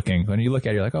interesting looking. When you look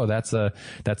at it, you're like, oh, that's the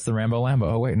Rambo Lambo.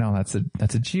 Oh, wait, no, that's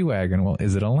a G-Wagon. Well,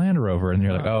 is it a Land Rover? And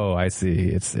you're like, oh, I see.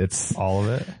 It's all of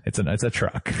it. It's a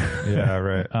truck. Yeah,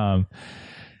 right.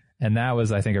 And that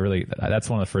was, I think, that's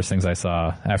one of the first things I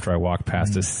saw after I walked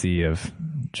past a sea of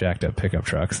jacked up pickup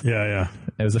trucks. Yeah.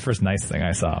 It was the first nice thing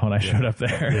I saw when I showed up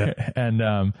there. Yeah.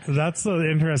 And, that's the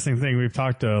interesting thing. We've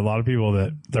talked to a lot of people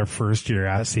that their first year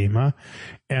at SEMA,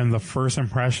 and the first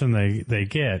impression they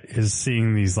get is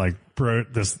seeing these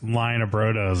this line of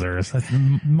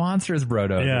Brodozers. Monstrous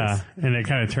Brodozers. Yeah. And it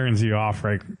kind of turns you off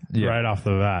right off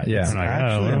the bat. Yeah. It's like,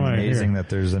 actually what am I amazing hearing? that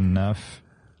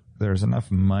there's enough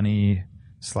money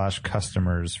 /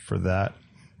 customers for that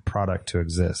product to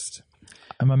exist.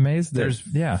 I'm amazed There's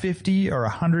 50 or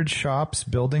 100 shops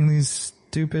building these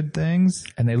stupid things,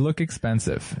 and they look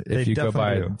expensive if you go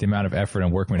by the amount of effort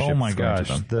and workmanship. Oh my gosh,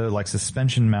 gosh. The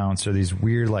suspension mounts are these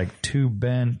weird, two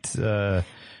bent,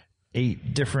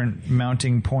 8 different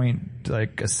mounting point,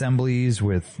 assemblies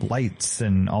with lights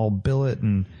and all billet,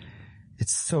 and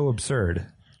it's so absurd.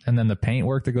 And then the paint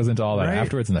work that goes into all that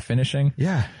afterwards and the finishing.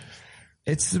 Yeah.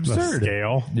 It's absurd. The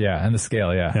scale. Yeah. And the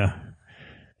scale. Yeah.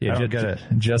 I don't get it.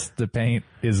 Just the paint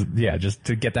is, just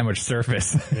to get that much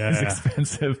surface is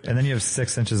expensive. And then you have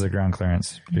 6 inches of ground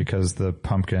clearance because the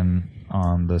pumpkin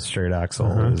on the straight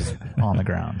axle is on the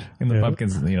ground. And the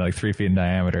pumpkin's, 3 feet in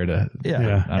diameter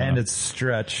and it's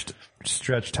stretched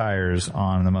tires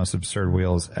on the most absurd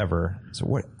wheels ever.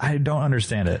 So I don't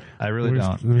understand it. I really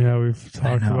don't. Yeah, we've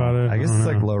talked about it. I guess it's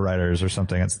like lowriders or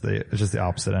something. It's just the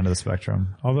opposite end of the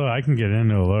spectrum. Although I can get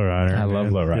into a lowrider. I love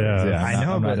lowriders. Yeah, I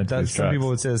know, but some people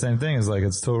would say the same thing. It's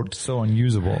it's so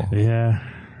unusable. Yeah,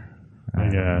 I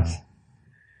guess.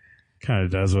 Kind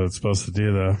of does what it's supposed to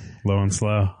do, though. Low and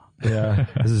slow. Yeah,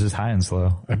 this is just high and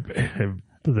slow. I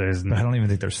don't even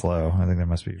think they're slow. I think they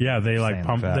must be. Yeah, they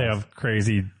pump. Fast. They have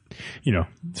crazy,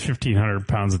 1,500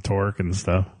 pounds of torque and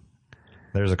stuff.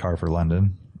 There's a car for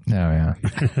London. Oh yeah.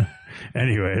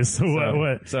 Anyways, so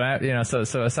what?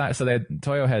 So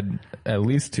Toyo had at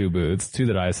least 2 booths, 2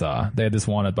 that I saw. They had this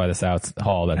one by the South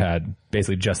Hall that had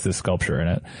basically just this sculpture in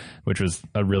it, which was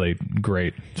a really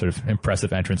great sort of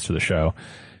impressive entrance to the show.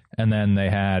 And then they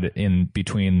had in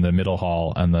between the middle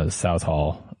hall and the South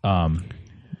Hall,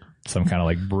 some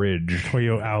kind of bridge.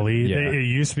 Toyo Alley. Yeah. It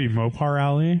used to be Mopar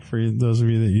Alley for those of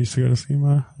you that used to go to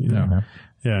SEMA.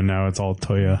 Yeah, now it's all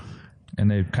Toyo. And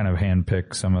they kind of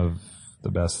handpick some of the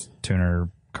best tuner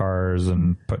cars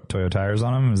and put Toyo tires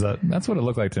on them. That's what it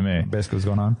looked like to me. Basically what's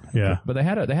going on? Yeah. But they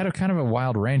had a kind of a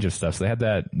wild range of stuff. So they had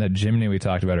that Jimny we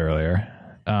talked about earlier.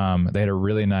 They had a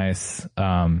really nice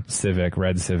Civic,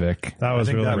 red Civic. That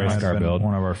was really race nice. car build.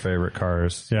 One of our favorite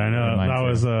cars. Yeah, I know.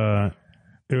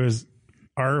 It was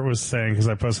Art was saying, because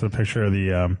I posted a picture of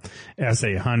the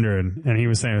S800, and he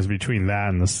was saying it was between that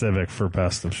and the Civic for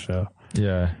best of show.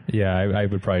 Yeah. Yeah, I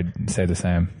would probably say the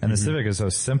same. And the Civic is so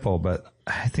simple, but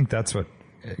I think that's what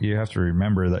you have to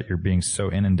remember, that you're being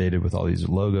so inundated with all these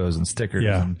logos and stickers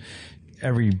and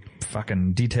every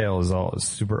fucking detail is all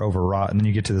super overwrought. And then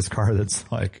you get to this car that's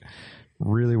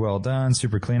really well done,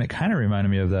 super clean. It kind of reminded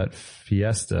me of that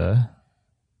Fiesta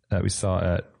that we saw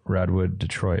at Radwood,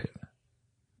 Detroit.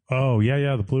 Oh,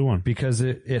 yeah, the blue one. Because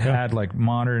it had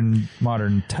modern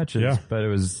touches, but it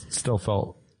was still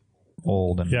felt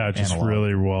old and just analog.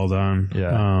 really well done.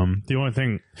 Yeah. The only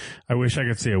thing I wish I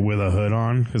could see it with a hood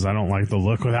on, because I don't like the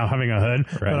look without having a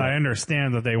hood. Right. But I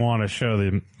understand that they want to show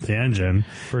the engine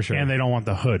for sure, and they don't want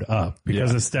the hood up,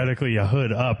 because aesthetically a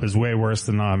hood up is way worse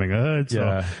than not having a hood.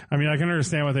 So I mean, I can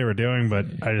understand what they were doing, but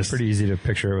it's pretty easy to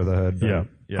picture it with a hood.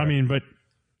 Yeah. I mean, but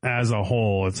as a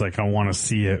whole, it's I want to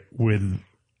see it with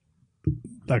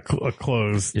a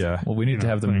closed. Yeah. Well, we need to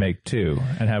have them make 2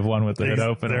 and have one with the hood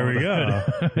open. There we go.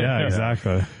 Yeah,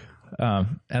 exactly.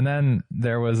 And then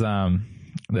there was a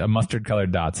mustard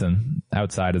colored Datsun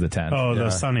outside of the tent. Oh,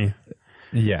 the Sunny.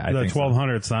 Yeah, I the think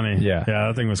 1200 Sunny. Yeah,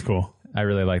 that thing was cool. I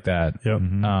really like that. Yep.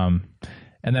 Mm-hmm.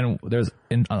 And then there's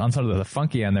on sort of the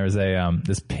funky end, there's a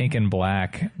this pink and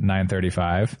black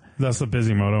 935. That's the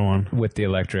Bisimoto one with the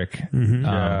electric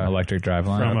electric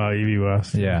driveline from EV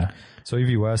West. Yeah. So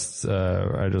EV West,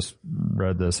 I just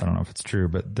read this. I don't know if it's true,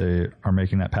 but they are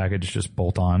making that package just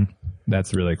bolt on.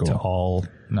 That's really cool. To all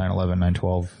 911,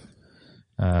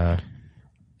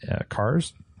 912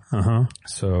 cars. Uh-huh.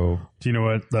 So do you know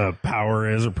what the power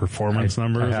is or performance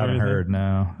numbers? I haven't heard,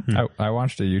 no. I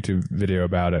watched a YouTube video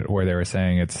about it where they were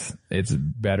saying it's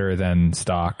better than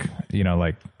stock,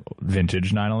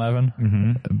 vintage 911.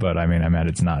 Mm-hmm. But I imagine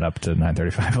it's not up to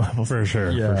 935 level for sure.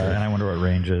 Yeah, and I wonder what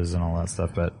ranges and all that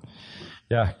stuff. But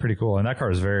Yeah, pretty cool. And that car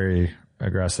is very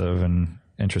aggressive and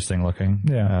interesting looking.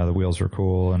 Yeah. The wheels were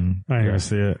cool, and I didn't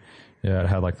see it. yeah, it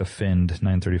had like the finned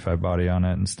 935 body on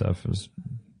it and stuff. It was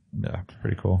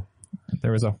pretty cool.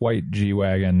 There was a white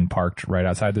G-Wagon parked right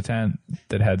outside the tent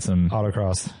that had some...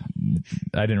 Autocross.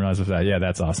 I didn't realize it was that. Yeah,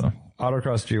 that's awesome.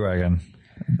 Autocross G-Wagon.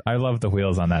 I love the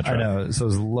wheels on that truck. I know. So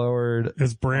it's lowered.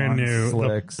 It's brand on new,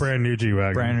 slicks. brand new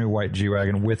G-Wagon. Brand new white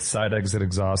G-Wagon with side exit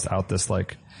exhaust out this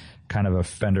like kind of a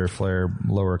fender flare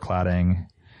lower cladding.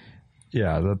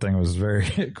 Yeah, that thing was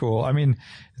very cool. I mean,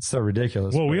 it's so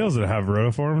ridiculous. What wheels did it have?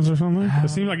 Rotoforms or something? It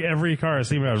seems like every car has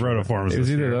rotoforms. It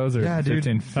was either those or Yeah, dude.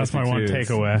 15, That's my one 52s.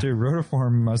 takeaway. Dude,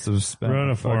 Rotoform must have spent a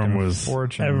Rotoform fucking was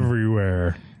fortune.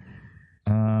 everywhere.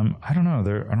 I don't know. I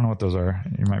don't know what those are.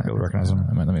 You might be able to recognize them.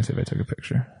 Let me see if I took a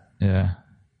picture. Yeah.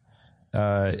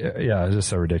 Yeah, it's just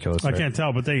so ridiculous. I right? can't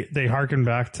tell, but they harken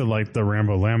back to like the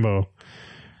Rambo Lambo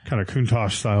kind of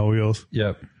Countach style wheels.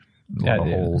 Yep. A Yeah, lot of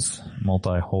dude. holes,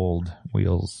 multi-holed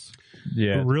wheels.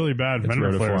 Yeah. Really bad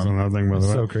fender rotoform. flares on that thing, by the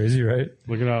way. So crazy, right?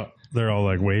 Look it up. They're all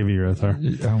like wavy right there.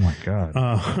 Oh my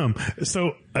god.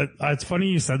 So it's funny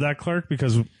you said that, Clark,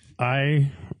 because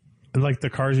I like the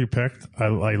cars you picked. I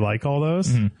like all those.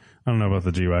 Mm-hmm. I don't know about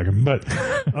the G-Wagon, but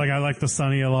like I like the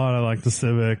Sunny a lot. I like the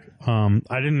Civic. I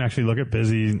didn't actually look at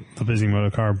the Busy Motor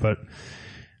car, but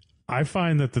I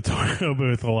find that the Toyo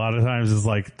booth a lot of times is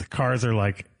like the cars are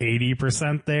like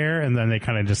 80% there, and then they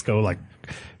kind of just go like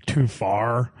too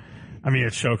far. I mean,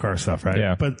 it's show car stuff, right?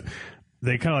 Yeah. But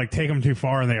they kind of like take them too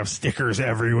far, and they have stickers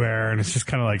everywhere, and it's just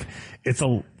kind of like it's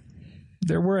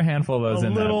There were a handful of those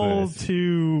in that little booth.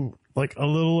 too like a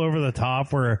little over the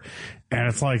top and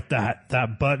it's like that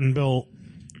button built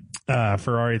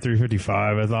Ferrari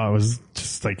 355 I thought was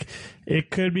just like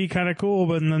it could be kind of cool,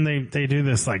 but then they do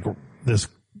this like this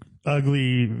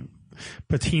ugly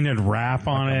patinaed wrap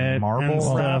on it, marble and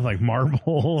stuff, wrap? like marble.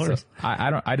 Or,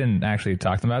 I didn't actually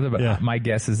talk to them about it, but Yeah. my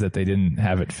guess is that they didn't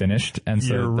have it finished, and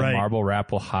so You're the right. marble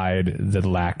wrap will hide the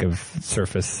lack of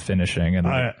surface finishing. And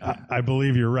I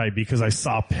believe you're right, because I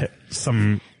saw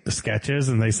some sketches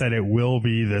and they said it will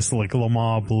be this like Le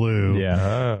Mans blue.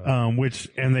 yeah,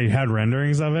 And they had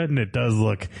renderings of it, and it does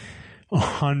look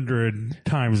 100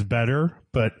 times better,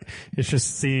 but it's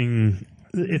just seeing,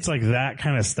 it's like that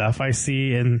kind of stuff I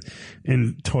see in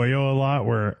Toyo a lot,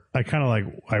 where I kind of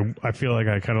like, I feel like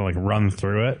I kind of like run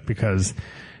through it because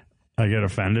I get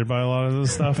offended by a lot of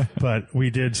this stuff. But we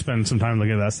did spend some time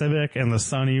looking at that Civic, and the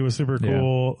Sunny was super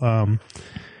cool.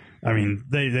 I mean,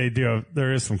 they do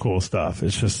there is some cool stuff.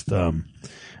 It's just,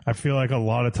 I feel like a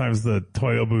lot of times the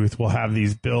Toyo booth will have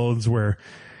these builds where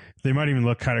they might even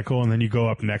look kind of cool, and then you go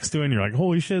up next to it and you're like,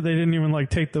 holy shit, they didn't even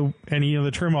like take any of the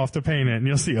trim off to paint it, and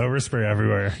you'll see overspray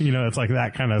everywhere. You know, it's like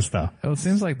that kind of stuff. well, it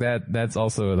seems like that's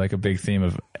also like a big theme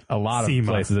of a lot SEMA. of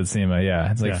places at SEMA. Yeah,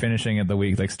 it's like Yeah. finishing at the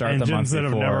week, like start the month Engines that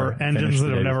have before, engines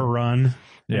that have never run,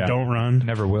 Yeah. don't run.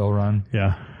 Never will run.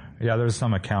 Yeah. Yeah, there's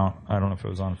some account. I don't know if it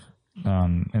was on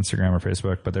Instagram or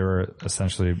Facebook, but they were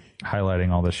essentially highlighting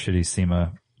all the shitty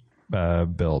SEMA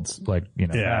builds, like Yeah.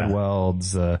 bad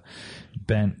welds,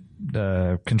 bent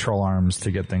control arms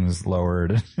to get things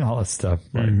lowered, and all that stuff.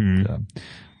 Like,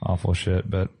 awful shit.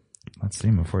 But that's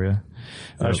SEMA for you.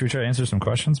 Should we try to answer some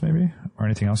questions, maybe, or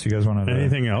anything else you guys want to?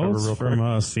 Anything cover else real quick?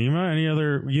 from SEMA? Any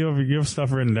other? You have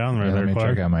stuff written down right Let there, me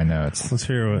Clark. check out my notes. Let's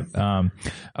hear it. Oh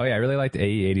yeah, I really liked the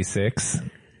AE86,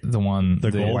 the one,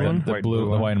 the gold white, one? the White, blue, blue the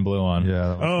one? white and blue one.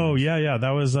 Yeah. Oh yeah. That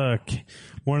was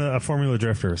one of the Formula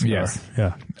Drifters. car. Yes.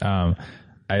 Yeah.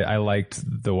 I liked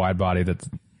the wide body.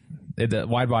 The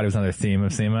wide body was another theme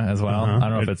of SEMA as well. I don't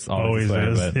know if It it's always always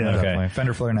this way, is, but yeah. okay. Definitely.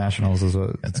 Fender Flare Nationals is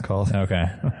what it's called. Okay.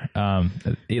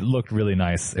 It looked really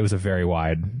nice. It was a very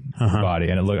wide body,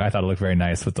 and I thought it looked very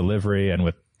nice with the livery and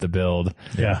with the build.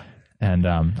 Yeah. And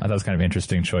I thought it was kind of an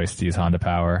interesting choice to use Honda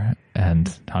power and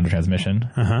Honda transmission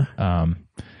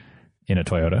in a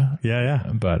Toyota, Yeah.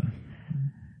 but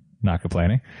not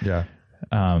complaining. Yeah.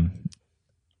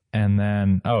 And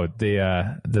then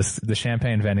the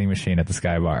champagne vending machine at the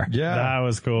Sky Bar. Yeah. That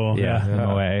was cool. Yeah,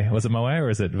 Moet. Was it Moet or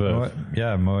is it Veuve?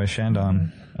 Yeah. Moe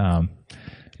Shandon.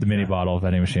 The mini bottle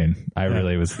vending machine. I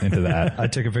really was into that. I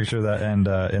took a picture of that, and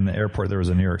in the airport there was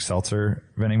a New York Seltzer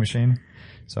vending machine.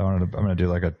 So I'm gonna do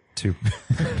like a two.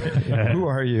 Who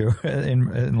are you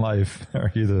in life?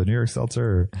 Are you the New York Seltzer?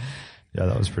 Or? Yeah,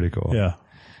 that was pretty cool. Yeah.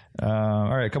 All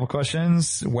right, a couple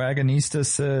questions. Wagonista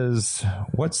says,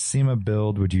 what SEMA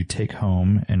build would you take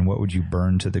home, and what would you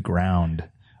burn to the ground?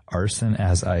 Arson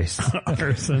as ice.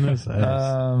 Arson is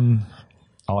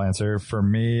I'll answer. For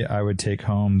me, I would take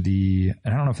home and I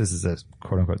don't know if this is a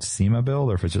quote unquote SEMA build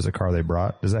or if it's just a car they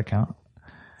brought. Does that count?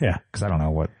 Yeah. Because I don't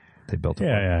know what they built it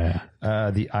for.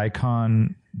 Yeah. The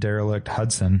Icon derelict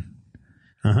Hudson.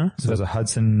 Uh-huh. So there's a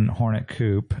Hudson Hornet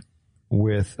coupe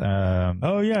with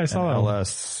Oh, yeah, I saw an that. LS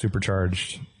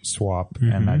supercharged swap,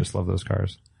 and I just love those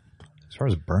cars. As far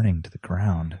as burning to the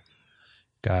ground,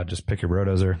 God, just pick your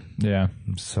Brodozer. Yeah.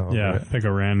 So Yeah, good. pick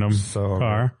a random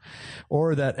car.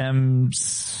 Or that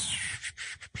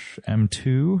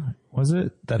M2, was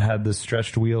it? That had the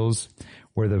stretched wheels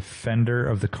where the fender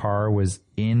of the car was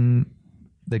in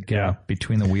the gap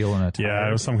between the wheel and a tire. Yeah,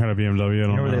 it was some kind of BMW. I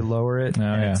don't You know where know. they lower it and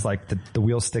yeah. it's like the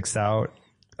wheel sticks out.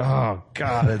 Oh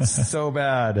God, it's so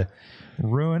bad.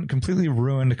 Completely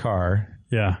ruined car.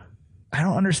 Yeah. I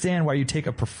don't understand why you take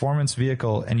a performance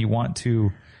vehicle and you want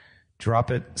to drop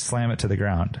it, slam it to the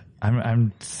ground.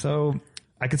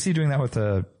 I could see doing that with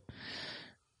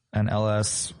an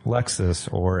LS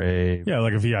Lexus or a Yeah,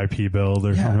 like a VIP build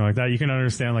or something like that. You can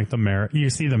understand like the merit. You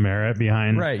see the merit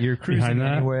behind. right. You're cruising behind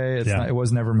that. anyway. It's not, it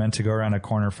was never meant to go around a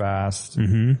corner fast.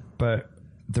 Mm-hmm. But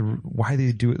why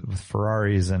they do it with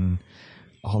Ferraris and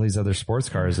all these other sports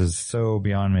cars is so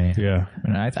beyond me. Yeah.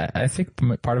 And I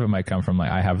think part of it might come from like,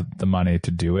 I have the money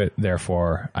to do it.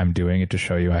 Therefore I'm doing it to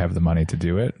show you I have the money to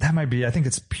do it. That might be. I think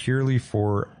it's purely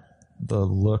for the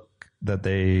look that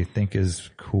they think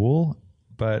is cool,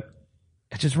 but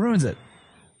it just ruins it.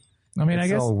 I mean, It's I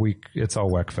guess all weak. It's all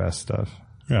Weckfest stuff.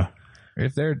 Yeah.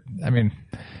 if they're, I mean,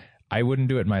 I wouldn't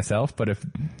do it myself, but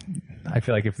I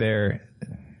feel like if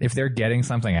they're getting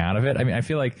something out of it, I mean, I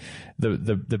feel like the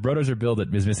Brodozer build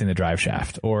that is missing the drive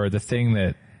shaft or the thing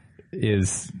that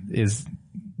is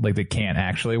like that can't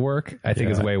actually work, I think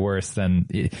is way worse than,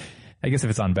 I guess if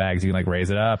it's on bags, you can like raise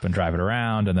it up and drive it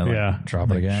around and then like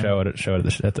drop it again. show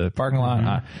it at the parking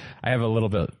lot. I have a little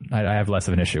bit, I have less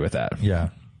of an issue with that. Yeah.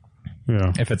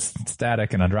 Yeah. If it's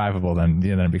static and undrivable, then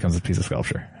it becomes a piece of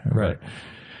sculpture. Right.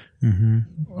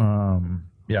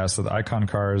 Yeah. So the Icon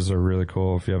cars are really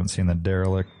cool. If you haven't seen the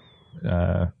derelict,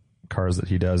 cars that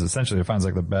he does, essentially it finds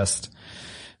like the best,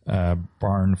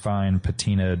 barn find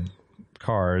patinaed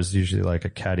cars, usually like a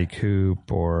Caddy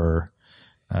coupe or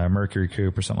Mercury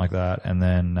coupe or something like that. And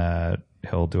then,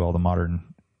 he'll do all the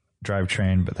modern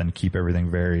drivetrain, but then keep everything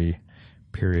very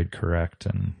period correct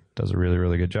and does a really,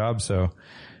 really good job. So,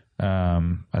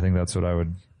 I think that's what I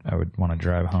would want to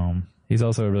drive home. He's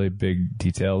also a really big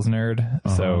details nerd,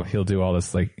 so he'll do all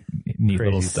this like neat Crazy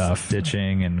little stuff.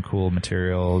 stitching and cool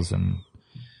materials and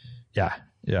yeah.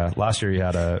 Last year he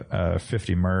had a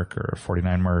 50 Merc or a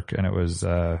 49 Merc and it was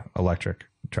electric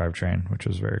drivetrain, which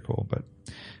was very cool. But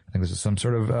I think this is some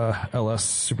sort of LS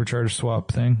supercharged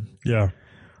swap thing. Yeah.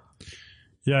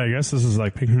 Yeah, I guess this is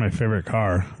like picking my favorite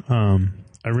car.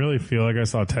 I really feel like I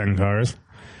saw 10 cars.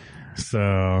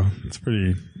 So it's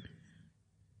pretty,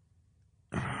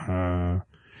 if I'm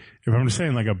just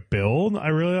saying like a build, that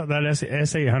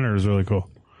S800 is really cool.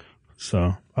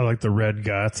 So I like the red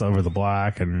guts over the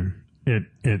black and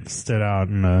it stood out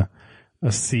in a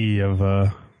sea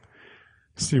of,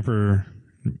 super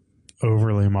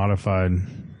overly modified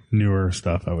newer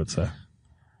stuff, I would say.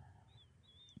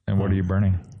 And what are you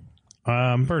burning?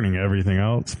 I'm burning everything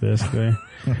else, basically.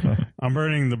 I'm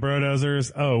burning the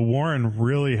Brodozers. Oh, Warren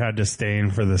really had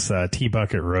disdain for this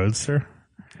T-Bucket Roadster.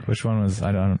 Which one was,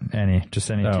 I don't,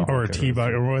 Just any Oh. Or a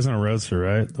T-Bucket. It wasn't a Roadster,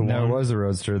 right? No, it was the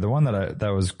Roadster. The one that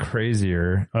was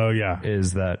crazier Oh, yeah.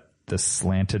 is that the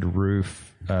slanted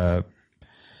roof,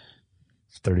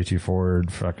 32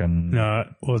 Ford fucking. No,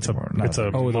 well, it's a the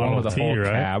one Model with the T, whole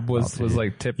right? cab was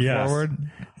like tipped Yes. forward.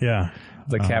 Yeah.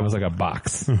 The cab was like a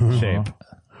box shape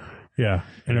Yeah.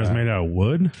 And it was made out of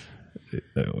wood.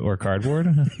 or cardboard.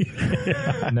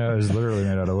 No, it was literally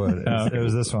made out of wood. It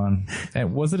was this one.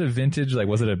 And was it a vintage? Like,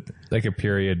 was it a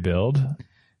period build?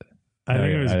 I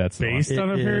think yeah, it was that's the one. based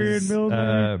on a period is, build.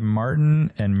 maybe?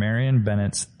 Martin and Marion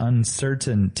Bennett's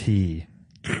Uncertainty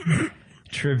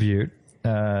tribute.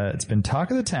 It's been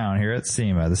talk of the town here at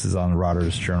SEMA. This is on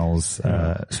Rotters Journals.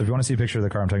 So if you want to see a picture of the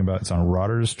car I'm talking about, it's on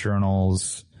Rotters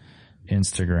Journals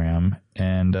Instagram,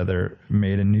 and they're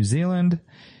made in New Zealand.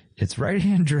 It's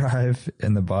right-hand drive,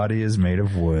 and the body is made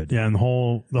of wood. Yeah, and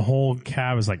the whole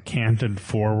cab is like canted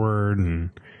forward,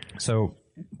 and So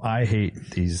I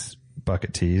hate these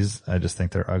bucket tees. I just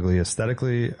think they're ugly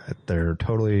aesthetically. They're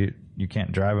totally, you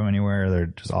can't drive them anywhere. They're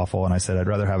just awful. And I said I'd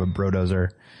rather have a Brodozer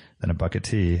than a bucket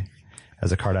tee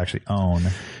as a car to actually own.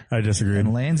 I disagreed.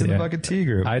 And Lane's in the bucket tee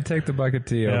group. I'd take the bucket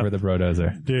tee over the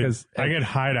Brodozer. Dude, I could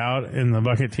hide out in the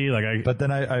bucket tee. But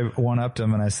then I one-upped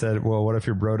him and I said, well, what if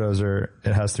your Brodozer,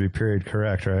 it has to be period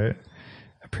correct, right?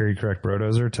 A period correct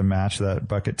Brodozer to match that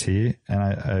bucket tee.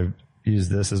 And use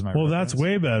this as my Well, that's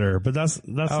way better, but that's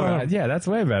not. yeah, that's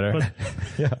way better.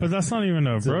 But that's not even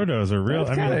a Brodozer, real.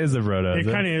 It kind of is a Brodozer.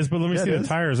 It kind of is, but let me see the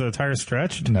tires. Are the tires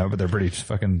stretched? No, but they're pretty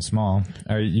fucking small.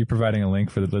 Are you providing a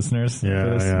link for the listeners? Yeah,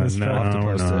 for this no, truck? I'll have to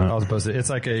we're post it. not. I'll post it. It's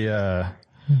like a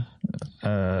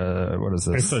what is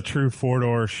this? It's a true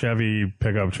 4-door Chevy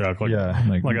pickup truck, like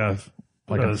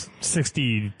a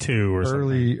 62 or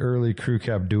something. early crew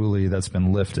cab dually that's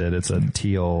been lifted. It's a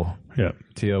teal. Yeah,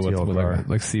 Teal with car.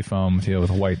 like seafoam teal with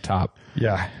a white top.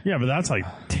 Yeah. yeah, but that's like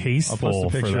I'll tasteful post a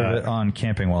for picture of it that. on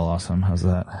Camping Well Awesome. How's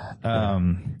that?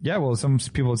 Yeah, well, some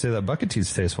people would say that bucket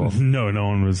tea's tasteful. No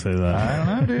one would say that. I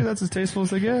don't know, dude. That's as tasteful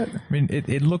as they get. I mean,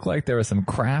 it looked like there was some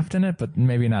craft in it, but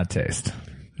maybe not taste.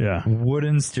 Yeah,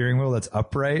 Wooden steering wheel that's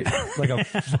upright, like a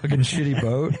fucking shitty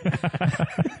boat.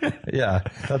 Yeah,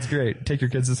 that's great. Take your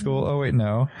kids to school. Oh, wait,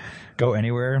 no. Go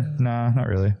anywhere? Nah, not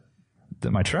really.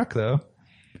 My truck, though.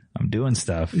 I'm doing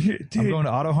stuff. I'm going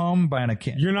to Auto Home, buying a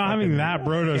can. you're not having that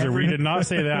Brodozer. We did not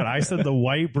say that. I said the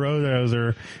white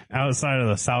Brodozer outside of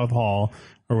the South Hall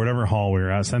or whatever hall we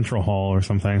were at, Central Hall or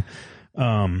something.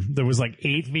 There was like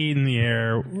 8 feet in the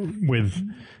air with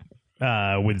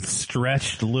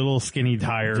stretched little skinny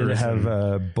tires. Did it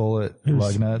have bullet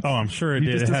lug nuts? Oh, I'm sure it You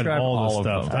did. just It had described all the all of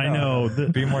stuff. them. I know.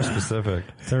 Be more specific.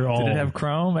 They're all. Did it have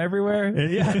chrome everywhere?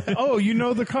 Yeah. Oh, you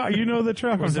know the car. You know the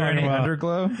truck. Was I'm there talking any about.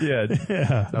 underglow?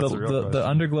 Yeah, That's a real the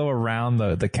underglow around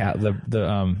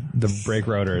the brake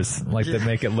rotors, like that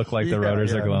make it look like the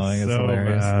rotors are glowing. It's So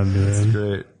hilarious. bad, dude.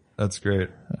 Great. That's great.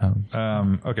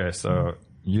 Okay, so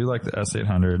you like the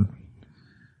S800.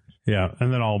 Yeah,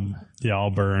 and then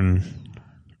I'll burn.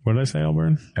 What did I say? I'll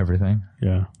burn. Everything.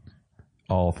 Yeah,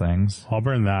 All things. I'll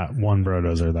burn that one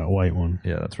Brodozer, that white one.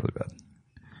 Yeah, that's really bad.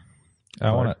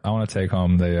 I want to take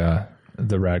home the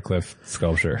Radcliffe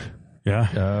sculpture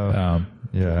Yeah.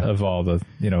 Yeah. of all the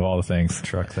all the things.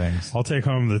 Truck things. I'll take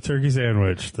home the turkey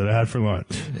sandwich that I had for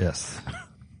lunch. Yes.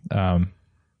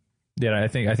 Yeah, I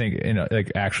think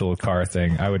like actual car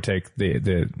thing, I would take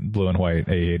the blue and white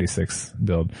A86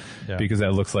 build because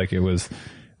that looks like it was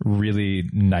really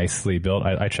nicely built.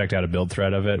 I checked out a build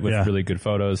thread of it with really good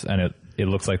photos, and it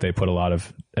looks like they put a lot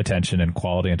of attention and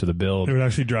quality into the build. It would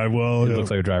actually drive well. It looks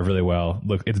like it would drive really well.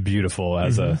 Look, it's beautiful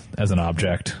as an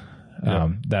object.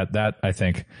 That I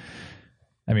think.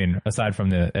 I mean, aside from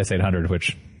the S800,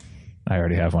 which I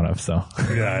already have one of, so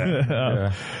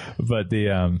Yeah.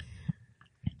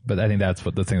 but I think that's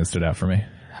what the thing that stood out for me.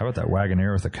 How about that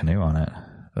Wagoneer with a canoe on it?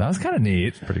 That was kind of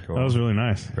neat. Pretty cool. That was really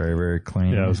nice. very, very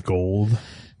clean. Yeah, it was gold.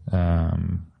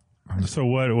 Um, So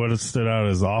what stood out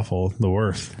as awful, the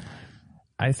worst?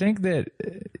 I think that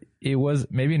it was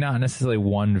maybe not necessarily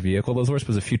one vehicle that was worse, but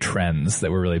it was a few trends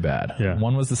that were really bad. Yeah.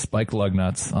 One was the spiked lug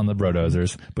nuts on the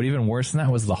Brodozers, but even worse than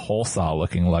that was the hole saw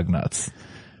looking lug nuts.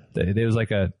 There was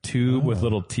like a tube with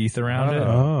little teeth around it.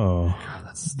 Oh,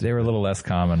 They were a little less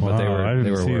common, but they I were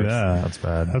didn't see worse. that. that's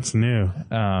bad. That's new.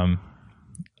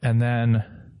 And then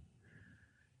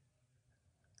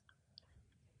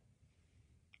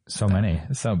So many.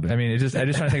 I mean, I just trying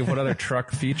to think of what other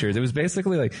truck features. It was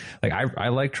basically like I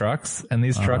like trucks, and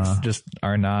these trucks just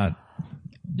are not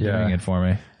doing it for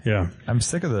me. Yeah. I'm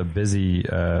sick of the busy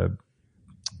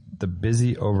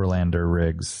overlander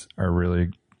rigs are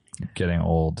really getting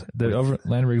old. The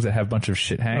overland rigs that have a bunch of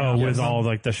shit hanging. Oh, off with them. all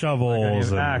like the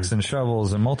shovels. Axe and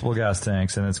shovels and multiple gas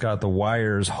tanks, and it's got the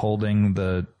wires holding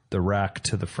the rack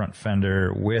to the front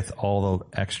fender with all the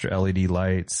extra LED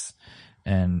lights.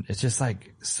 And it's just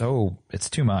like, it's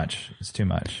too much. It's too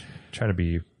much. Gotta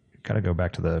go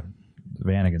back to the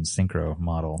Vanagon Synchro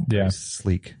model. Yeah. Very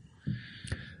sleek.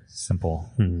 Simple.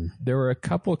 There were a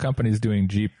couple of companies doing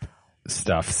Jeep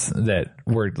stuffs that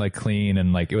were like clean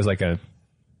and like, it was like a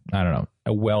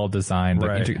well-designed,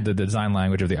 like Right. the design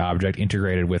language of the object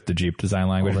integrated with the Jeep design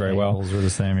language very well. Angles are the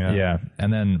same, yeah. Yeah.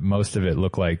 And then most of it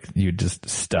looked like you just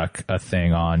stuck a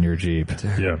thing on your Jeep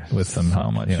Yeah. with some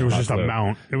helmet. It was just a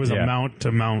mount. It was Yeah. a mount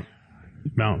to mount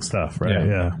stuff, right?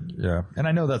 Yeah. Yeah. And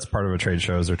I know that's part of a trade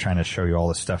show is they're trying to show you all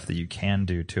the stuff that you can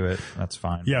do to it. That's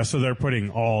fine. Yeah, so they're putting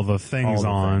all the things the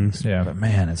on. things. Yeah. But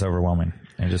man, it's overwhelming.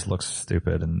 And it just looks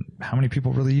stupid. And how many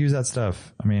people really use that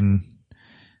stuff? I mean,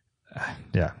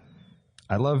 yeah.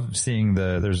 I love seeing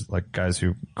there's like guys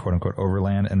who quote unquote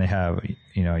overland and they have,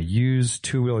 a used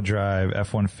 2-wheel drive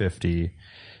F-150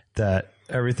 that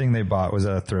everything they bought was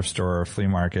at a thrift store or a flea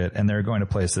market, and they're going to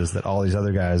places that all these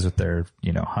other guys with their,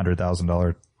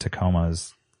 $100,000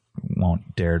 Tacomas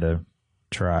won't dare to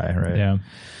try, right? Yeah.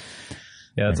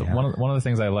 Yeah. That's one of the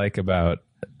things I like about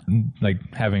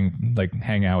like having like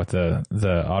hang out with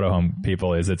the auto home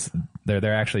people is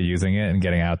they're actually using it and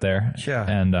getting out there. Yeah.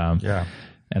 And, Yeah.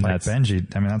 And like that's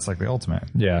Benji. I mean, that's like the ultimate.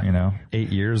 Yeah. You know, 8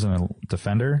 years in a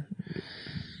Defender.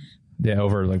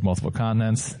 over like multiple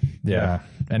continents. Yeah.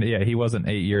 And yeah, he wasn't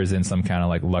 8 years in some kind of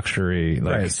like luxury,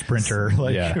 like Right, Sprinter,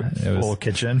 like it was, full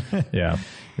kitchen. yeah.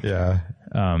 Yeah.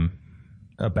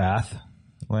 A bath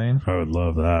lane. I would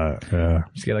love that. Yeah.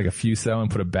 Just get like a fuso and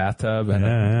put a bathtub and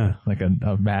Yeah. like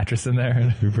a mattress in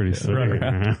there. Be pretty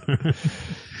sweet.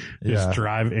 Just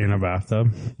drive in a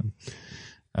bathtub.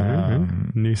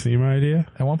 New SEMA idea?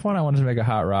 At one point I wanted to make a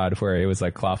hot rod where it was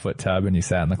like clawfoot tub and you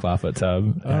sat in the clawfoot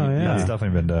tub. Oh, yeah. That's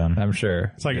definitely been done. I'm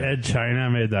sure. It's like Ed China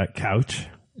made that couch.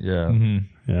 Yeah.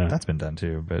 Yeah. That's been done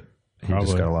too, but he Probably.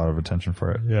 just got a lot of attention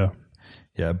for it. Yeah.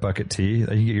 Yeah, bucket tea. You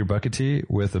can get your bucket tea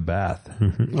with a bath.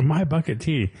 My bucket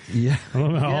tea. Yeah.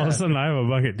 All of a sudden I have a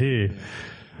bucket tea.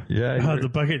 Yeah. Oh, the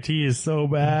bucket tea is so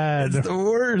bad. It's the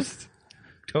worst.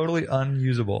 Totally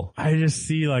unusable. I just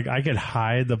see like I could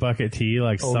hide the bucket tea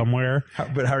like somewhere.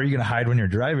 But how are you going to hide when you're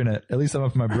driving it? At least I'm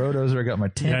up my Brodos or I got my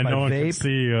tent, Yeah, my no one can vape. see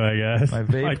you, I guess. My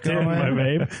vape my tin, going. my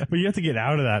vape. But you have to get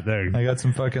out of that thing. I got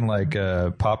some fucking like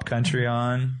pop country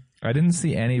on. I didn't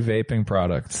see any vaping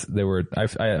products. There were,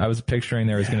 I was picturing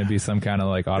there was going to be some kind of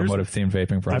like automotive themed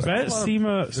vaping I product. bet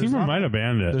SEMA might have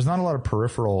banned it. There's not a lot of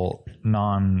peripheral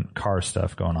non-car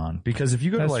stuff going on because if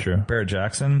you go That's to like true. Barrett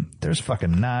Jackson, there's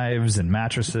fucking knives and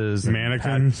mattresses, and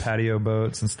Mannequins. patio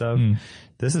boats and stuff.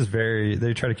 This is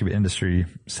they try to keep it industry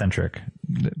centric,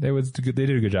 They did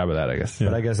a good job of that, I guess.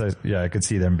 but I guess I could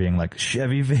see them being like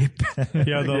Chevy vape.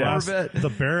 Yeah, the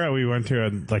Barrett we went to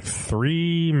had like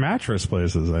 3 mattress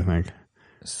places, I think.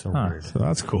 So weird. So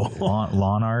that's cool.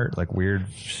 Lawn art, like weird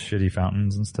shitty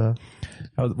fountains and stuff.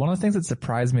 One of the things that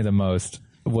surprised me the most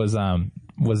was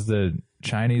the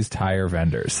Chinese tire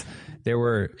vendors. There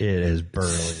were It is burly.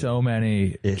 so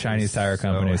many Chinese tire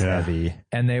companies, So heavy.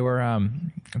 and they were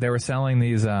selling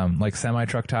these like semi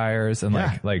truck tires and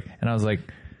and I was like,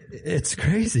 It's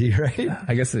crazy, right?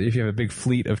 I guess if you have a big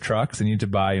fleet of trucks and you need to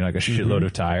buy like a shitload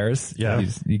of tires,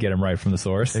 you get them right from the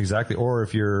source. Exactly. Or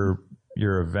if you're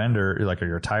a vendor, like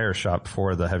you're a tire shop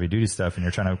for the heavy duty stuff and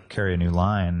you're trying to carry a new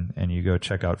line and you go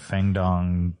check out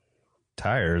Fengdong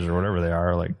tires or whatever they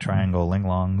are, like Triangle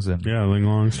Linglongs and Yeah,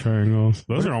 Linglongs, triangles.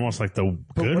 Those are almost like the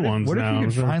good ones what now.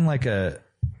 if you could find like a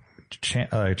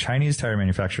Chinese tire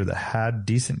manufacturer that had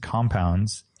decent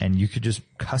compounds and you could just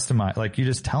customize, like you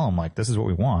just tell them like, this is what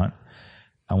we want.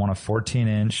 I want a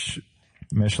 14-inch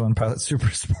Michelin Pilot Super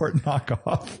Sport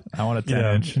knockoff. I want a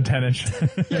 10 inch.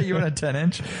 Yeah, you want a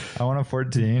 10-inch. I want a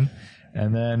 14.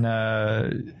 And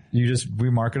then we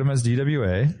market them as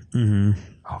DWA. Mm-hmm.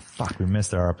 Oh fuck, we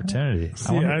missed our opportunity.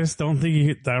 See, I just don't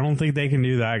think I don't think they can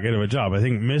do that good of a job. I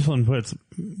think Michelin puts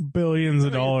billions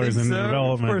of dollars in so? Of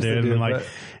development, course they dude, do, and like, but-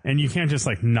 and you can't just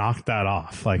like knock that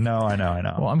off. Like, No, I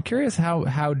know. Well, I'm curious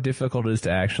how difficult it is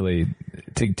to actually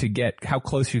to get how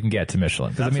close you can get to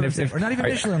Michelin. Because I mean, if or not even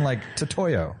Michelin, like to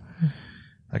Toyo.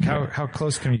 Like how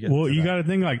close can you get? well, to you that? got to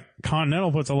think like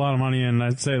Continental puts a lot of money in.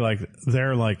 I'd say like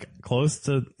they're like close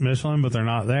to Michelin, but they're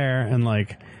not there, and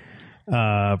like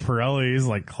Pirelli's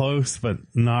like close, but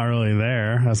not really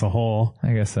there as a whole.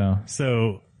 I guess so.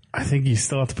 So I think you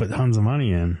still have to put tons of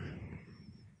money in.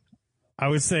 I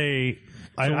would say,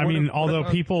 I mean, although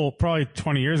people probably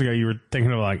 20 years ago, you were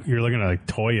thinking of like, you're looking at like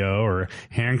Toyo or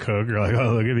Hankook, you're like,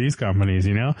 oh, look at these companies,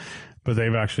 you know? But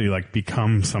they've actually like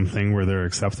become something where they're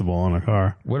acceptable in a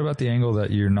car. What about the angle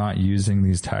that you're not using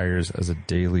these tires as a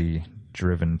daily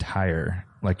driven tire,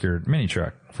 like your mini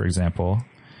truck, for example?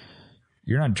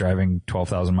 You're not driving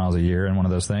 12,000 miles a year in one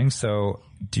of those things. So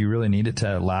do you really need it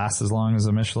to last as long as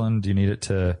a Michelin? Do you need it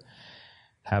to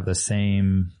have the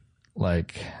same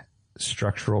like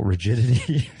structural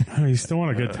rigidity? You still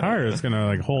want a good tire that's going to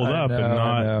like hold up and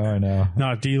I know.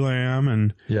 not delam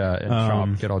and Yeah,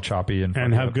 and get all choppy and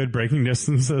have up. good braking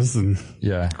distances and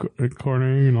Yeah.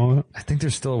 cornering and all that. I think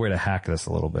there's still a way to hack this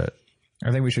a little bit.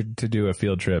 I think we should do a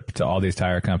field trip to all these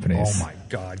tire companies. Oh my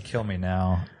God, kill me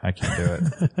now. I can't do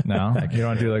it. No, you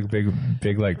don't do like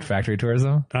big like factory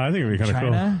tourism. I think it'd be kind of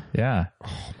cool. China? Yeah,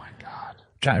 Oh my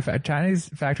God. Chinese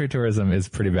factory tourism is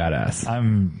pretty badass.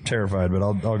 I'm terrified, but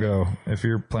I'll go. If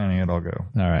you're planning it, I'll go.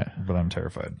 All right. But I'm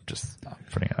terrified. Just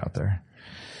putting it out there.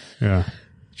 Yeah.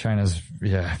 China's,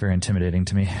 very intimidating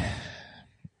to me.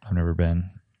 I've never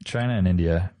been. China and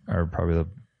India are probably the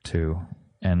two.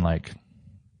 And like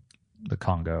the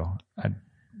Congo.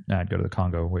 I'd go to the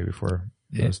Congo way before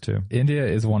those two. India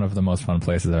is one of the most fun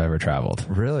places I've ever traveled.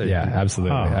 Really? Yeah,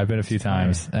 absolutely. Oh, I've been a few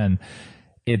times, and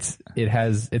it's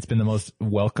been the most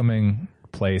welcoming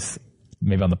place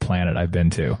maybe on the planet I've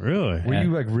been to. Really? Were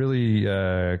you like really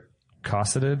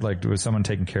cosseted? Like was someone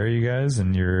taking care of you guys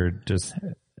and you're just...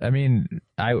 I mean,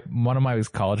 one of my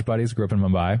college buddies grew up in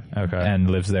Mumbai, Okay. and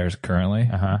lives there currently.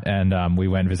 Uh-huh. And we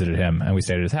went and visited him, and we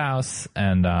stayed at his house.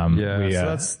 And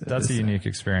so that's a unique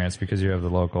experience because you have the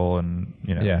local and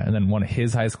yeah. And then one of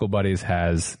his high school buddies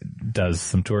does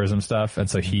some tourism stuff, and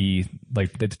so he the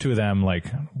two of them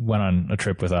went on a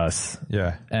trip with us.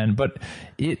 Yeah. But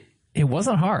it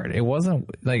wasn't hard. It wasn't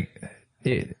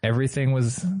everything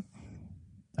was.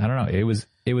 I don't know.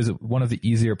 It was one of the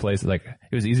easier places. It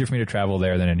was easier for me to travel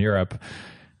there than in Europe.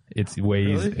 It's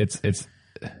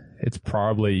it's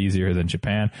probably easier than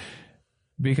Japan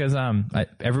because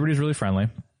everybody's really friendly.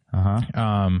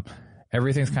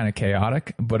 Everything's kind of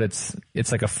chaotic, but it's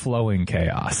like a flowing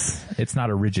chaos. It's not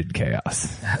a rigid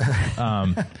chaos.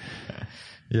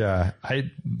 Yeah,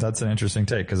 that's an interesting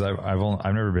take because I've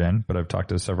never been, but I've talked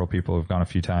to several people who've gone a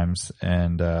few times,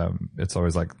 and it's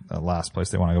always like the last place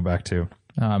they want to go back to.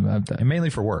 And mainly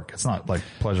for work. It's not like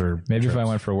pleasure. Maybe trips. if I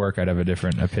went for work, I'd have a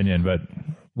different opinion. But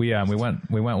we went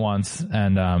once,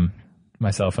 and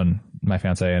myself and my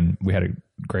fiance, and we had a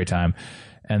great time.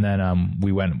 And then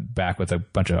we went back with a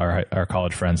bunch of our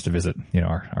college friends to visit,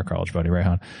 our college buddy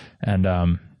Rehan, and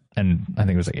I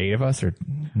think it was 8 of us or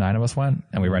 9 of us went,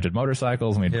 and we rented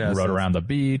motorcycles and we rode around the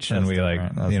beach, and we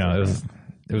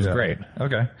it was great.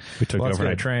 Okay. We took an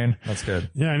overnight train. That's good.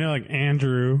 Yeah, I know,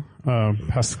 Andrew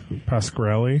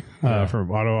Pasquarelli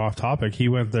from Auto Off Topic. He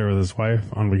went there with his wife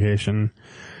on vacation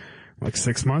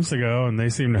 6 months ago, and they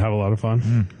seem to have a lot of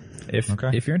fun.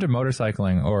 If you're into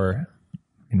motorcycling or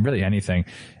really anything,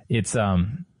 it's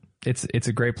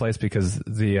a great place because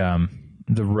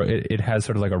it has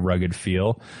sort of like a rugged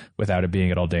feel without it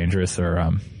being at all dangerous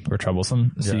or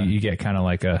troublesome. So you get kind of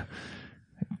like a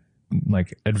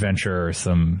adventure or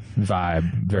some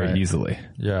vibe very easily.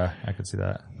 Yeah, I could see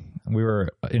that. We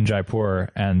were in Jaipur,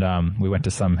 and we went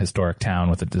to some historic town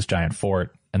with this giant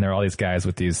fort, and there were all these guys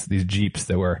with these Jeeps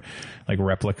that were like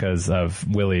replicas of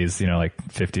Willys,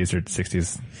 50s or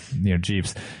 60s,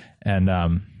 Jeeps. And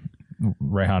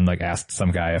Rehan asked some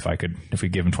guy if we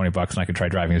give him $20 and I could try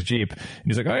driving his Jeep. And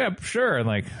he's like, oh yeah, sure. And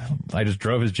I just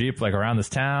drove his Jeep around this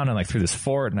town and through this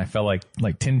fort, and I felt like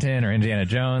Tintin or Indiana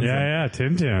Jones. Yeah,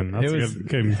 Tintin. That's a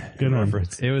good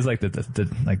reference. It was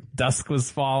the dusk was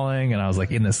falling, and I was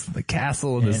in this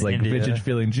castle in this vintage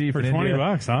feeling Jeep for in $20,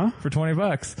 India. huh? For $20.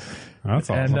 That's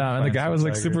awesome. And the guy was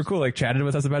super cool, chatted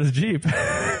with us about his Jeep.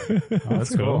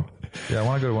 That's cool. Yeah, I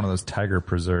want to go to one of those tiger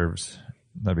preserves.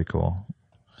 That'd be cool.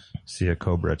 See a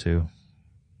cobra too.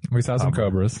 We saw some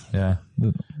cobras. Yeah.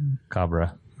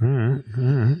 Cobra. All right.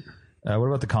 What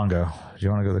about the Congo? Do you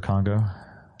want to go to the Congo?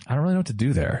 I don't really know what to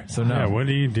do there. So no. Yeah, what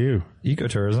do you do?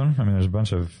 Ecotourism. I mean, there's a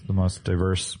bunch of the most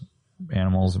diverse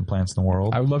animals and plants in the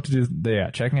world. I would love to do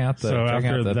checking out the So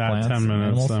after that plants, 10 minutes,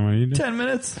 animals. then what do you do? 10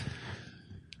 minutes.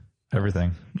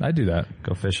 Everything. I do that.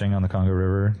 Go fishing on the Congo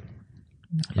River.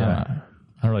 Yeah.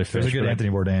 I don't really fish. There's a good but Anthony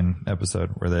Bourdain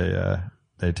episode where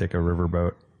they take a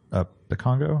riverboat up the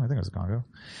Congo. I think it was the Congo.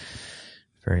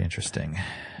 Very interesting.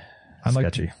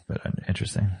 Sketchy, but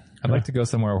interesting. I'd like to go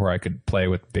somewhere where I could play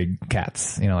with big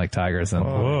cats, like tigers and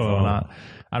whatnot.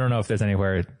 I don't know if there's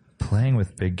anywhere Playing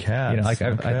with big cats.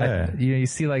 you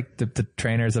see the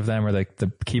trainers of them or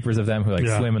the keepers of them who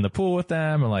swim in the pool with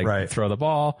them and throw the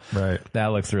ball. Right. That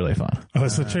looks really fun. Oh,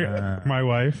 so my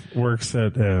wife works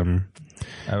at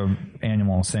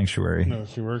animal sanctuary. No,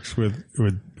 she works with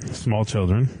small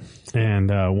children,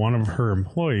 and one of her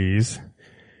employees.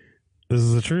 This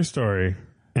is a true story,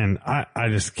 and I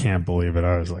just can't believe it.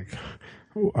 I was like,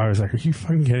 are you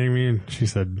fucking kidding me? And she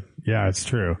said, yeah, it's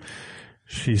true.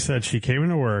 She said she came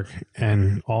into work,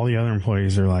 and all the other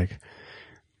employees are like,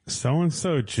 so and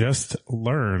so just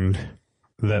learned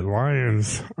that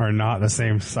lions are not the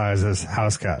same size as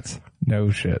house cats.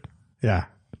 No shit. Yeah,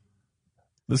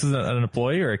 this is an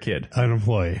employee or a kid? an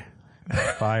employee.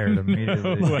 Fired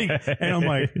immediately. And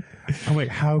I'm like,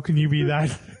 how can you be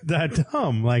that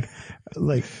dumb? I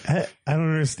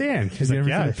don't understand. She's Have you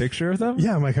like, ever seen a picture of them?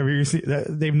 Yeah, I'm like, have you seen that?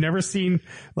 They've never seen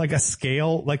a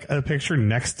scale, a picture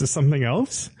next to something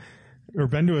else, or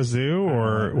been to a zoo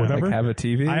or whatever. Have a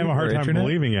TV. I have a hard or time internet?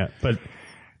 believing it, but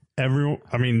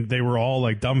they were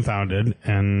all dumbfounded,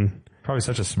 and Probably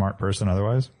such a smart person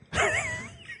otherwise.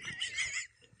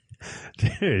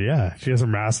 dude, yeah, she has her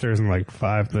master's in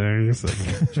 5 things.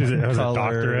 She has a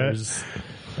doctorate.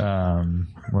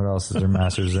 What else is her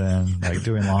master's in?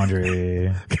 Doing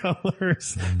laundry.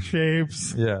 Colors,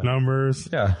 shapes, Yeah. numbers.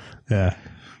 Yeah. Yeah.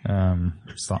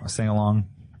 Sing along.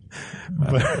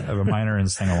 I have a minor in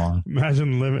sing along.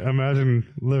 Imagine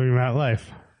living that life.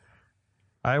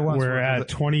 I once We're worked at with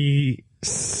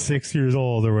 26 years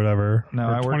old or whatever. No,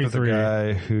 or I worked with a 23.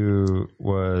 guy who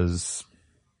was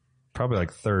probably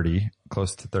 30,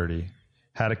 close to 30.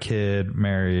 had a kid,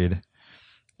 married.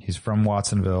 He's from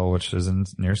Watsonville, which is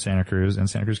near Santa Cruz, in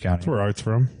Santa Cruz County. That's where Art's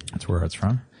from. That's where Art's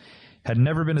from. Had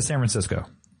never been to San Francisco.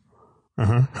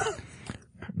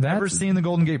 Never seen the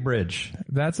Golden Gate Bridge.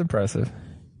 That's impressive.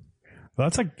 Well,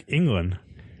 that's like England.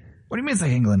 What do you mean it's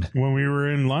like England? When we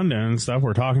were in London and stuff,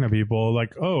 we're talking to people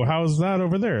like, "Oh, how's that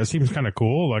over there? It seems kind of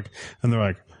cool." Like, and they're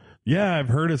like, "Yeah, I've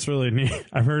heard it's really neat.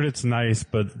 I've heard it's nice,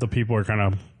 but the people are kind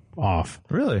of off."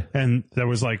 Really? And that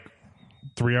was like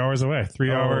 3 hours away.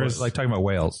 3 hours. Like talking about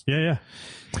Wales. Yeah.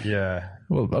 Yeah.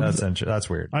 Well, That's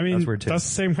weird. I mean, that's weird too. that's the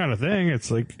same kind of thing. It's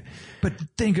like, But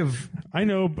think of, I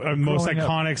know most Growing up.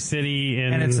 iconic city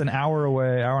in, and it's an hour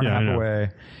away, hour and Yeah, I a half know. away.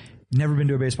 Never been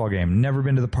to a baseball game. Never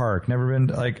been to the park. Never been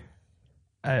to, like,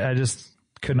 I just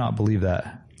could not believe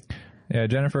that. Yeah,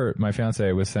 Jennifer, my fiance,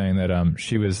 was saying that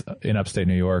she was in upstate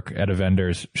New York at a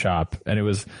vendor's shop, and it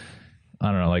was,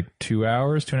 I don't know, like 2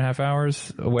 hours, 2.5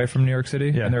 hours away from New York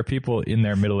City. Yeah. And there are people in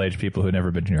there, middle-aged people who've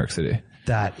never been to New York City.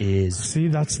 That is, see,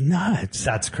 that's nuts.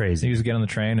 that's You crazy. used to get on the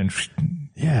train and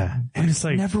Yeah. And it's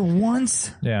like, Never once.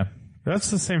 yeah.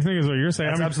 that's the same thing as what you're saying.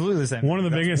 That's absolutely the same. One of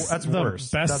the That's- biggest, that's the worse.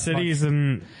 best That's cities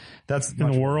in That's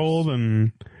the world,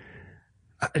 and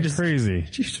just crazy.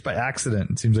 Just by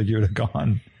accident, it seems like you would have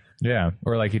gone. Yeah.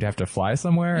 Or like you'd have to fly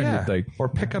somewhere and you'd like, or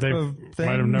pick up They a thing.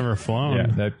 might have never flown.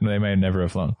 yeah, they may never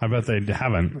have flown. I bet they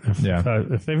haven't. If, Yeah.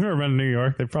 if they've never been to New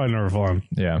York, they've probably never flown.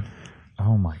 Yeah.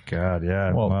 Oh my God.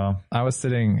 Yeah. Well, I was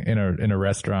sitting in a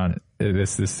restaurant,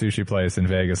 this sushi place in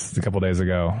Vegas a couple days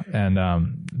ago, and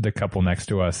the couple next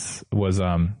to us was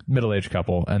middle-aged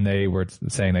couple, and they were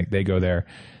saying that they go there.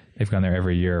 They've gone there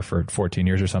every year for 14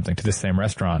 years or something to this same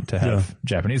restaurant to have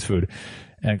Japanese food,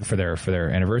 and for their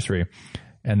anniversary,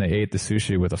 and they ate the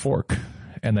sushi with a fork,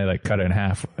 and they like cut it in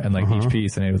half and like each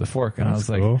piece and ate it with a fork, and I was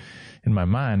like, cool. in my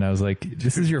mind, I was like,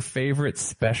 this is your favorite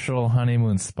special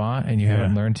honeymoon spot, and you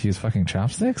haven't learned to use fucking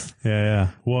chopsticks?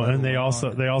 Yeah. Well, and they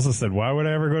also said, why would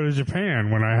I ever go to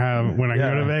Japan when I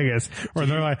go to Vegas? Or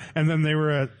they're like, and then they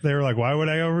were like, why would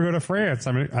I ever go to France?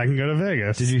 I mean, I can go to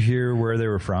Vegas. Did you hear where they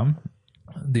were from?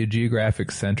 The geographic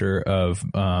center of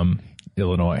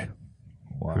Illinois.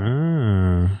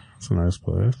 Ah, that's a nice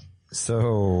place.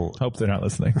 So Hope they're not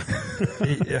listening.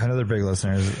 another big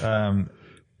listeners.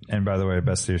 And by the way,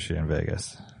 best sushi in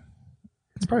Vegas.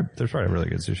 There's probably really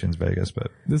good sushi in Vegas,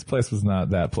 but This place was not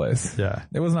that place. yeah.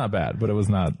 It was not bad, but it was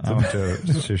not. I went to a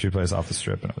sushi place off the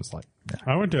strip and it was like,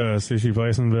 yeah. I went to a sushi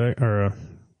place in Vegas, or a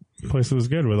place that was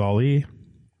good with Ali.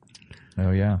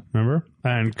 Oh yeah. Remember?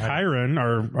 And Kyron,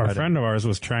 our friend of ours,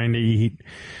 was trying to eat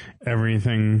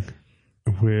everything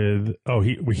with,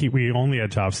 we only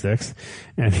had chopsticks,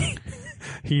 and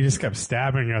he just kept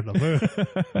stabbing at the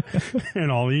food.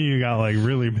 And Ali got like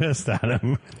really pissed at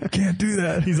him. Can't do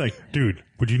that. He's like, dude,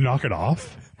 would you knock it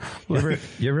off? You ever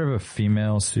have a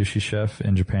female sushi chef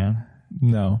in Japan?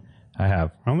 No. I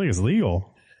have. I don't think it's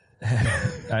legal.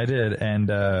 I did, and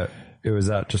it was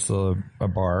at just a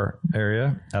bar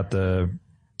area at the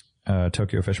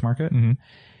Tokyo Fish Market,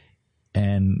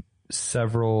 and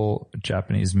several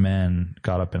Japanese men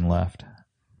got up and left.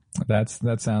 That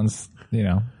sounds,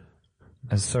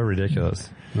 It's so ridiculous.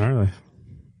 Gnarly.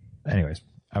 Anyways,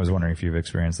 I was wondering if you've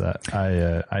experienced that.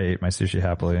 I ate my sushi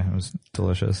happily. It was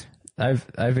delicious.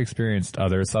 I've experienced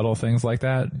other subtle things like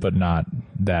that, but not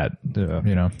that,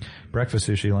 Breakfast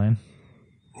sushi, Lane.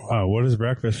 Wow, what is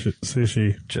breakfast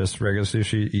sushi? Just regular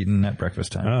sushi eaten at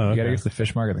breakfast time. Oh, You gotta okay. get to the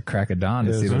fish market at the crack of dawn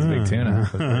to see those big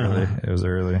tuna. It was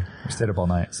early. We stayed up all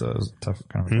night, so it was tough.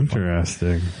 Kind of a tough one.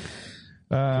 Interesting.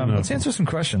 Let's answer some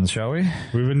questions, shall we?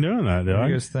 What We've been doing that, do you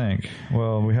dog. guys think?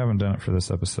 Well, we haven't done it for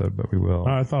this episode, but we will.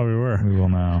 Oh, I thought we were. We will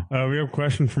now. We have a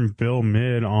question from Bill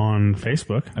Mid on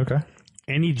Facebook. Okay.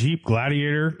 Any Jeep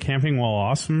Gladiator camping while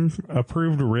awesome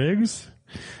approved rigs?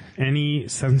 Any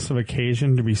sense of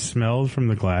occasion to be smelled from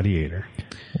the Gladiator?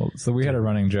 Well, so we had a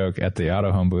running joke at the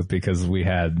Auto Home booth because we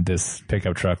had this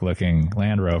pickup truck looking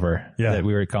Land Rover that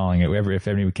we were calling it. If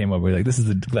anybody came up, we were like, this is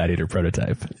the Gladiator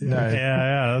prototype.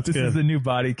 Yeah, that's This good. is the new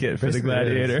body kit for the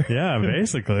Gladiator. Yeah,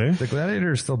 basically. The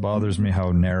Gladiator still bothers me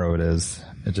how narrow it is.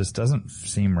 It just doesn't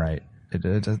seem right.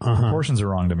 The proportions are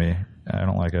wrong to me. I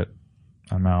don't like it.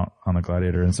 I'm out on the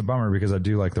Gladiator. And it's a bummer because I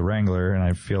do like the Wrangler and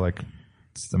I feel like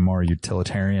it's the more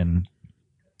utilitarian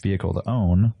vehicle to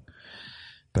own.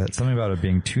 But something about it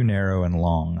being too narrow and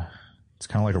long. It's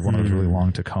kind of like one of those really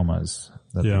long Tacomas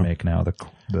that they make now.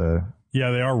 The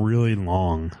Yeah, they are really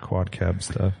long. quad cab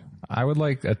stuff. I would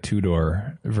like a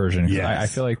 2-door version. 'Cause Yes. I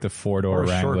feel like the 4-door Or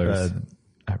a short Wranglers. bed.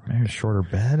 Maybe a shorter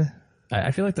bed.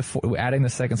 I feel like adding the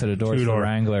second set of doors to the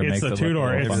Wrangler makes it's the it two-door.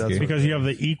 look a little It's funky. because you have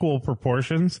the equal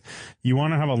proportions. You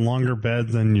want to have a longer bed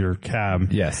than your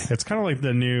cab. Yes. It's kind of like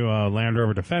the new Land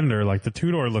Rover Defender. Like the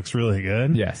two-door looks really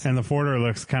good. Yes. And the four-door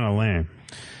looks kind of lame.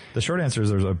 The short answer is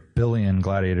there's a billion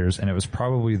Gladiators, and it was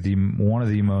probably one of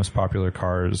the most popular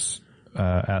cars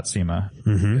at SEMA.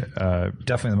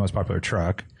 Definitely the most popular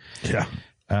truck. Yeah.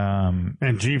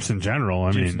 And Jeeps in general.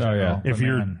 I mean, if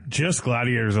you're just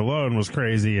Gladiators alone was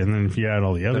crazy, and then if you add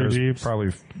all the other There's Jeeps,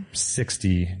 probably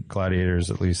 60 Gladiators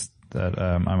at least that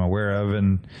I'm aware of,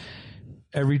 and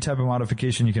every type of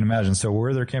modification you can imagine. So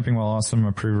were there camping while awesome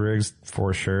approved rigs?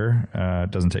 For sure.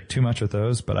 It doesn't take too much with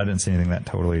those, but I didn't see anything that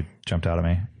totally jumped out at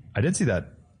me. I did see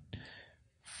that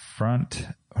front,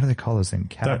 what do they call this thing?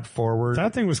 Cab forward.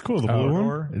 that thing was cool. The blue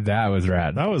one. That was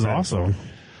rad. That was awesome.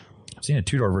 I've seen a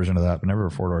 2-door version of that, but never a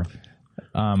 4-door.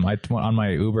 I went on my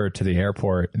Uber to the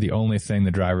airport. The only thing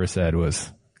the driver said was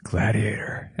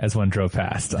Gladiator as one drove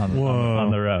past on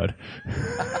the road.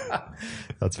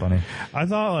 That's funny. I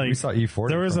thought like We saw E40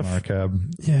 there was from our cab.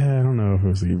 Yeah, I don't know if it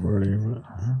was E40,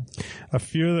 but a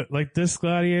few that like this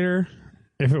Gladiator.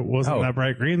 If it wasn't that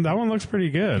bright green, that one looks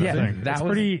pretty good. Yeah, I think that it's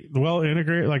was pretty well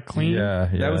integrated, like clean. Yeah.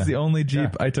 That was the only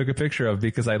Jeep I took a picture of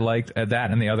because I liked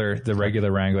that and the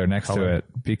regular Wrangler next to it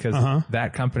because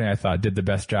that company I thought did the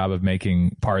best job of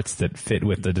making parts that fit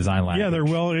with the design line. Yeah, they're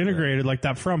well integrated. Like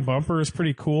that front bumper is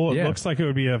pretty cool. It looks like it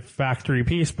would be a factory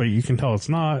piece, but you can tell it's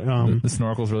not. The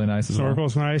snorkel's really nice as well.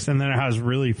 Snorkel's nice, and then it has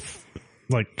really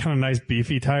like kind of nice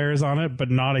beefy tires on it,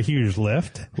 but not a huge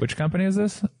lift. Which company is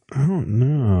this? I don't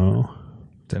know.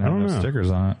 Didn't have no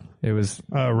stickers on it. It was.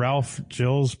 Ralph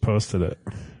Gills posted it.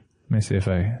 Let me see if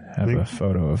I have a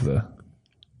photo of the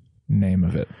name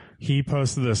of it. He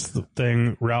posted this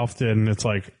thing, Ralph did, and it's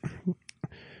like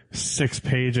 6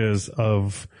 pages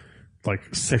of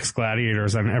like 6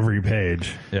 Gladiators on every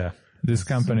page. Yeah. This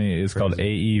company is called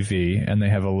AEV, and they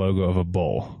have a logo of a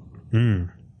bull.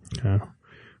 Okay.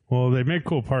 Well, they make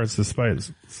cool parts despite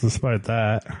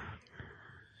that.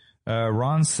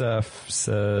 Ron Seff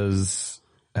says,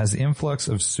 has the influx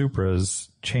of Supras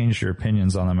changed your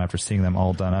opinions on them after seeing them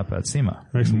all done up at SEMA?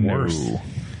 Makes them worse.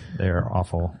 They are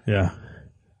awful. Yeah.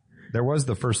 There was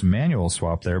the first manual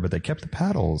swap there, but they kept the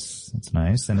paddles. That's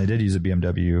nice. And they did use a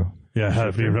BMW. Yeah, it had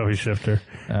a BMW shifter.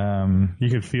 You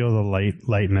could feel the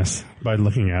lightness by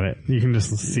looking at it. You can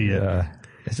just see it.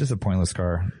 It's just a pointless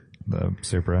car, the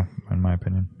Supra, in my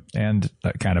opinion. And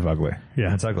kind of ugly.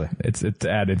 Yeah, it's ugly. It's to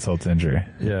add insult to injury.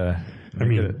 Yeah. I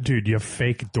mean, dude, you have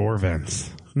fake door vents.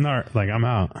 No, like I'm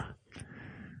out.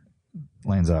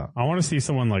 Lanes out. I want to see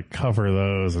someone like cover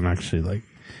those and actually like.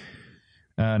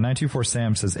 924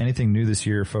 Sam says, anything new this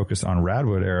year focused on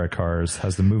Radwood era cars?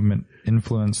 Has the movement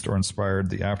influenced or inspired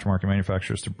the aftermarket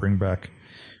manufacturers to bring back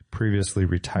previously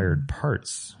retired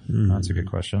parts? That's a good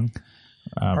question.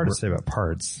 Hard to say about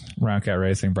parts. Round Cat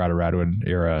Racing brought a Radwood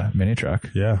era mini truck.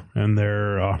 Yeah, and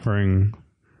they're offering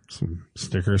some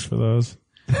stickers for those.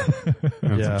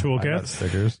 And some toolkits.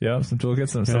 Stickers. Yeah, some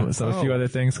toolkits, a few other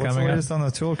things What's coming the up. latest on the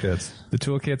toolkits? The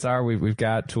toolkits are we've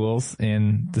got tools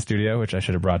in the studio, which I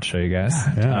should have brought to show you guys.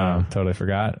 Yeah. Totally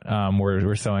forgot.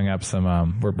 We're sewing up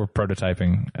some. We're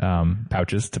prototyping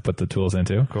pouches to put the tools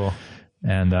into. Cool.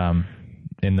 And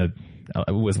in the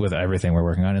with everything we're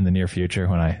working on in the near future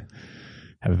when I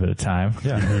have a bit of time,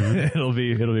 it'll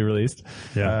be released.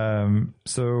 Yeah.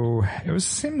 So it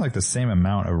seemed like the same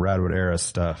amount of Radwood era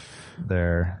stuff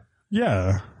there.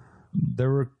 Yeah.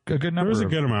 There were a good number. There was a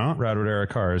good amount. Radwood era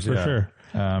cars, For sure.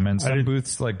 And some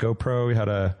booths like GoPro, we had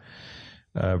a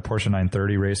Porsche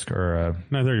 930 race car, or a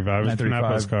 935. It's 935.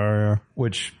 Knapp's car, yeah.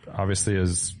 which obviously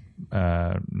is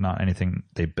not anything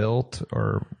they built,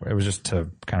 or it was just to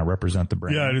kind of represent the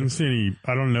brand. Yeah, I didn't see any.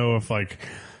 I don't know if like,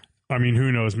 I mean,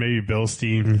 who knows? Maybe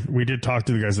Bilstein. We did talk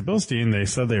to the guys at Bilstein. They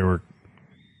said they were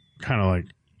kind of like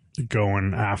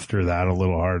going after that a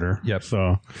little harder. Yep.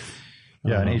 So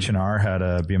Yeah, and H&R had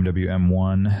a BMW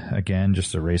M1, again,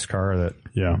 just a race car that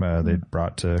they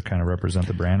brought to kind of represent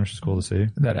the brand, which is cool to see.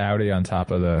 That Audi on top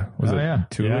of the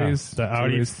Thule's? The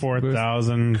Audi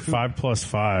 4000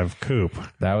 5+5 coupe.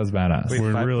 That was badass.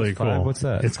 Were really cool. What's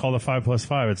that? It's called a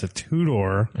 5+5. It's a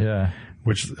 2-door. Yeah.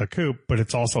 Which is a coupe, but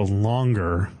it's also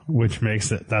longer, which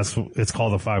makes it, it's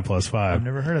called a 5+5. I've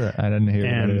never heard of that. I didn't hear that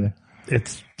either. And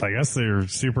it's, I guess they're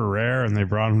super rare and they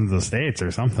brought them to the States or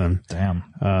something. Damn.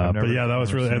 But yeah, that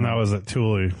was really, and that was at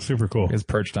Thule. Super cool. It's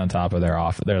perched on top of their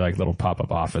like little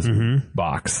pop-up office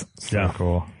box. So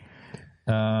cool.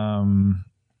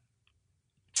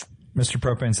 Mr.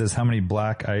 Propane says, how many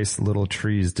Black Ice little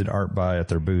trees did Art buy at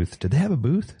their booth? Did they have a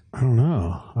booth? I don't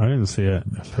know. I didn't see it.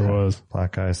 If there was.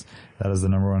 Black Ice. That is the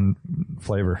number one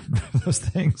flavor of those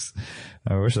things.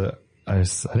 I wish that I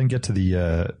didn't get to the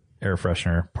air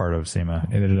freshener part of SEMA.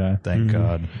 Neither did I. Thank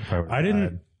God. I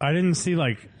didn't see,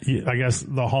 like, I guess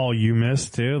the hall you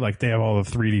missed too. Like, they have all the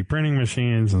 3D printing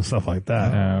machines and stuff like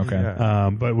that. Okay. Yeah.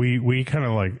 But we kind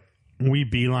of like, we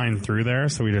beelined through there,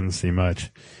 so we didn't see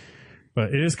much.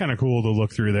 But it is kind of cool to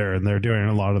look through there, and they're doing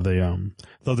a lot of the,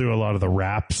 they'll do a lot of the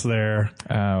wraps there.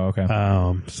 Oh, okay.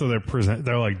 So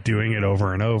they're like doing it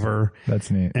over and over.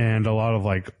 That's neat. And a lot of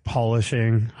like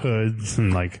polishing hoods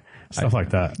and like stuff like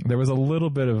that. There was a little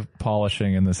bit of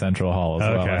polishing in the central hall as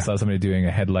well. Okay. I saw somebody doing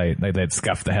a headlight. Like they'd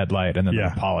scuff the headlight and then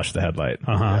they'd polish the headlight.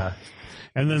 Yeah.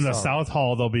 And then the south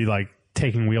hall, they'll be like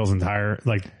taking wheels and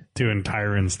doing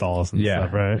tire installs and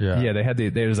stuff, right? Yeah. They had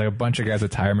there's like a bunch of guys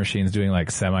with tire machines doing like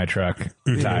semi-truck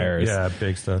tires. Yeah,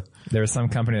 big stuff. There was some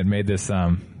company that made this,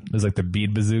 it was like the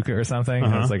bead bazooka or something.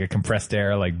 It was like a compressed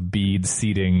air, like bead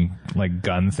seating, like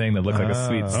gun thing that looked like a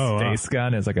sweet space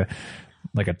gun. It's like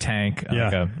a tank,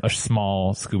 like a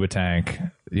small scuba tank,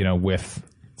 with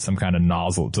some kind of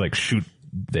nozzle to like shoot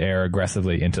the air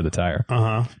aggressively into the tire.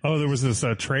 Oh, there was this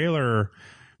trailer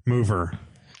mover.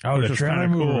 Oh, which the was trailer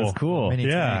kinda mover cool. was cool.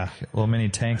 Little mini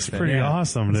tanks. Pretty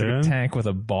awesome, It's dude. like a tank with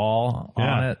a ball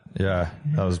on it. Yeah,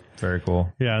 that was very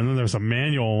cool. Yeah, and then there's a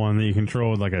manual one that you control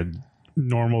with like a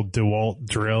normal DeWalt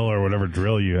drill or whatever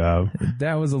drill you have.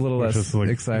 That was a little less Just like,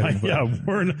 exciting. but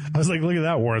Warren, I was like, look at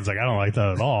that. Warren's like, I don't like that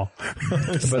at all.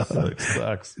 But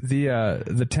sucks. the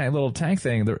little tank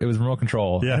thing, it was remote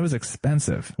control. Yeah. And it was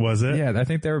expensive. Was it? Yeah, I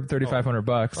think they were $3,500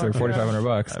 or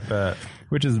 $4,500. I bet.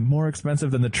 Which is more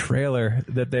expensive than the trailer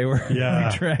that they were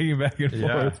Yeah. dragging back and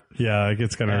forth. Yeah, it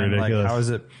gets kind of And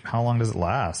ridiculous. how long does it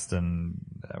last? And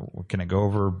can it go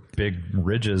over big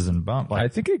ridges and bumps? I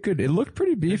think it could. It looked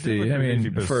pretty beefy. I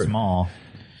mean, for small.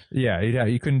 yeah,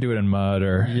 you couldn't do it in mud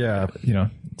or Yeah, you know.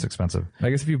 it's expensive. I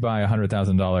guess if you buy a $100,000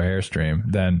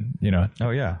 Airstream, then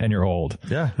Oh yeah, and you're old.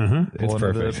 yeah. It's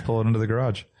perfect. Pull it into the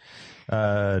garage.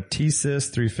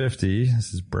 TSYS 350.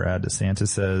 This is Brad DeSantis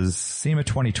says SEMA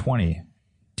 2020.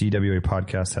 DWA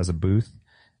podcast has a booth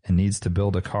and needs to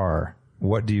build a car.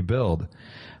 What do you build?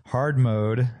 Hard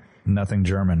mode, nothing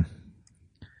German,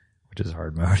 which is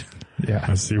hard mode. Yeah,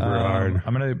 That's super hard.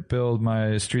 I'm going to build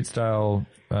my street style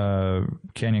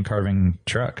canyon carving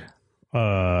truck.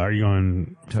 Are you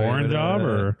going foreign job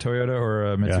or? Toyota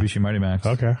or a Mitsubishi Mighty Max?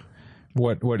 Okay.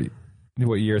 What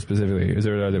year specifically?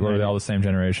 Are they all the same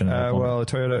generation? Well,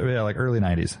 Toyota, yeah, like early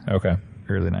 90s. Okay.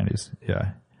 Early 90s,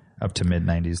 yeah. Up to mid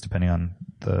 90s, depending on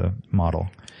the model.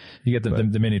 You get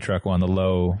the mini truck one, the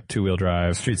low 2-wheel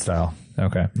drive. Street style.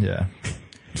 Okay. Yeah.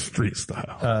 Street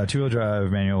style. 2-wheel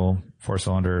drive, manual,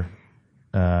 4-cylinder,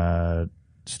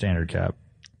 standard cab.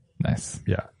 Nice.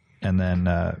 Yeah. And then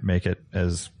make it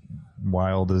as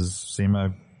wild as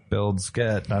SEMA builds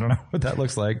get. I don't know what that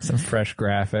looks like. Some fresh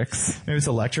graphics. Maybe it's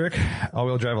electric,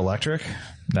 all-wheel drive electric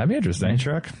That'd be interesting. mini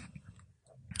truck.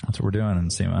 That's what we're doing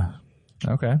in SEMA.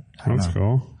 Okay. That's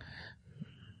cool.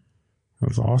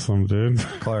 That's awesome, dude.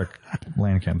 Clark,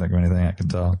 Lane can't think of anything I can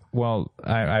tell. Well,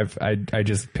 I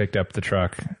just picked up the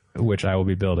truck, which I will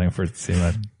be building for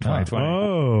SEMA 2020.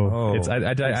 Oh. It's I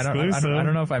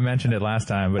don't know if I mentioned it last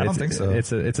time, but I don't think so.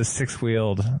 It's a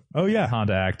 6-wheeled Oh, yeah.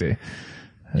 Honda Acti.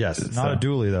 Yes, not a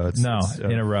dually though. It's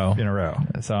in a row. In a row,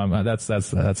 So that's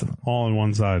All on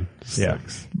one side. Yeah.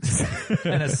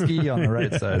 and a ski on the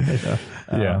right side.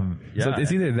 yeah. Yeah. So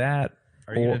it's either that.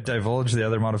 Are you going to divulge the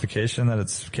other modification that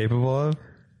it's capable of?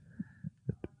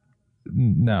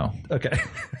 No. Okay.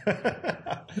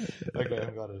 Okay,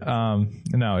 I'm glad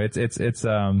it. No, it's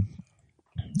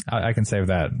I can save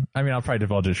that. I mean, I'll probably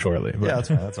divulge it shortly. But Yeah, that's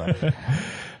fine. That's fine.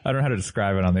 I don't know how to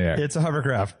describe it on the air. It's a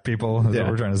hovercraft, people. Is what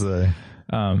we're trying to say.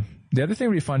 The other thing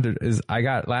would be fun is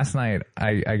last night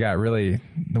I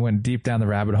went deep down the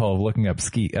rabbit hole of looking up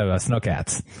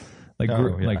snowcats, like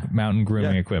like mountain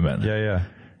grooming equipment. Yeah, yeah.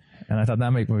 And I thought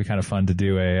that might be kind of fun to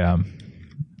do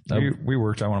We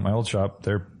worked on one at my old shop.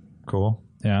 They're cool.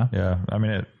 yeah. Yeah, I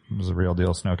mean it was a real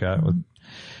deal snowcat with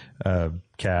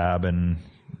cab and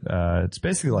it's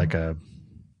basically like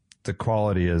the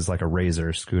quality is like a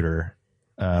Razor scooter,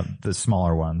 the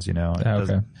smaller ones, you know.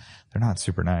 Okay. They're not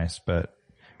super nice, but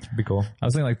it'd be cool. I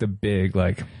was thinking like the big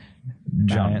like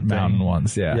Giant mountain thing.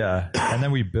 ones. Yeah. Yeah, and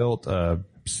then we built a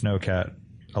snowcat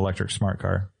electric smart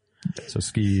car, so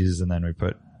skis, and then we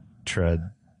put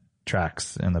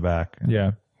tracks in the back.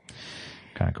 Yeah.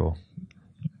 Kind of cool.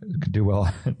 Could do well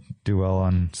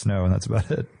on snow, and that's about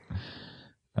it.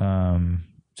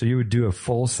 So So you would do a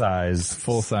full size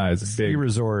ski big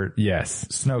resort. Yes.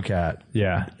 Snowcat.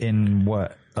 Yeah. In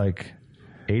what, like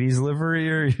 80s livery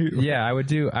or Yeah, I would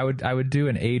do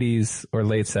an 80s or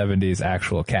late 70s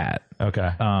actual cat.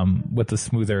 Okay. With the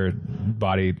smoother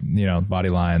body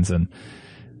lines and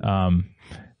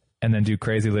then do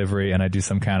crazy livery, and I do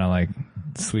some kind of like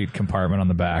sweet compartment on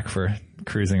the back for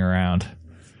cruising around,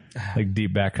 like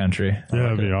deep backcountry. Yeah,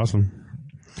 that'd be awesome.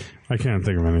 I can't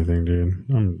think of anything, dude.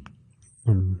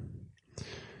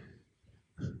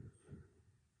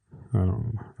 I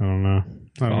don't know.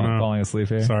 Falling asleep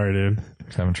here. Sorry, dude.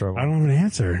 Having trouble. I don't have an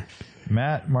answer.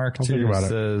 Matt Mark I'll think 2 about it.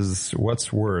 says,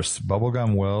 what's worse,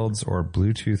 bubblegum welds or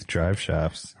Bluetooth drive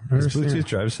shafts? Is Bluetooth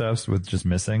drive shafts with just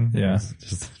missing? Yeah.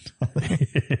 Just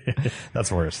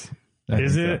that's worse.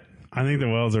 Is it? I think the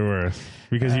welds are worse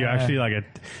because you actually like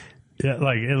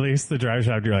at least the drive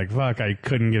shaft, you're like, fuck, I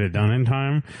couldn't get it done in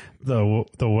time. The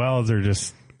welds are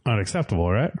just unacceptable,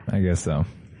 right? I guess so.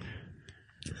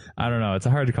 I don't know. It's a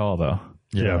hard to call though.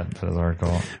 Yeah, that is a hard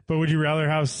call. But would you rather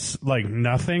have like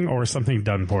nothing or something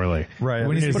done poorly? Right.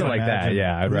 When you put it like that,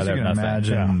 yeah, I'd rather you have can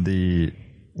nothing. imagine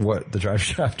what the drive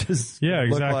shaft is Yeah,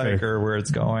 look exactly. like or where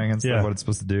it's going and stuff, Yeah. what it's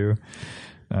supposed to do.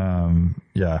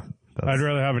 Yeah. I'd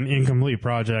rather have an incomplete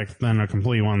project than a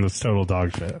complete one that's total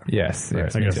dog shit. Yes.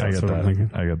 Yes. I guess me too. that's what I'm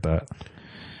thinking. I get that.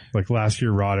 Like last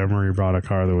year, Rod Emery brought a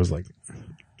car that was like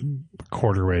a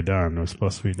quarter way done. It was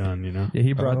supposed to be done, you know? Yeah,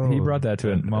 he brought that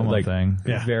to a Momo like thing.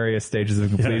 Yeah. various stages of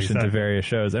completion exactly. to various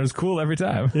shows. And it was cool every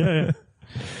time. Yeah.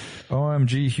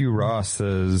 OMG Hugh Ross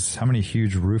says, how many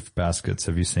huge roof baskets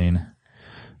have you seen?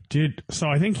 Dude, so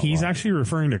I think he's actually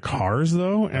referring to cars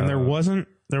though, and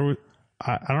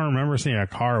I don't remember seeing a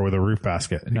car with a roof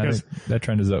basket And I because think that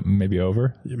trend is up, maybe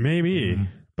over. maybe,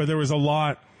 but there was a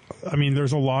lot. I mean,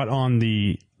 there's a lot on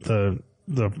the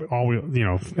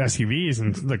SUVs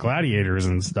and the Gladiators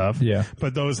and stuff. Yeah.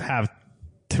 But those have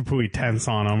Tepui tents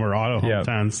on them or auto home Yeah.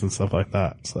 tents and stuff like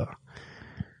that. So,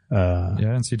 Yeah, I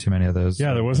didn't see too many of those.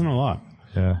 yeah, there wasn't a lot.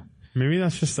 Yeah. Maybe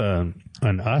that's just an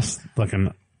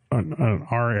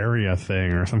our area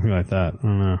thing or something like that. I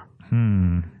don't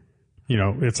know. You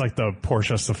know, it's like the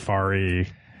Porsche Safari.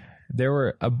 There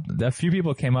were a few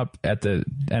people came up and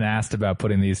asked about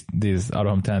putting these auto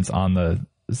home tents on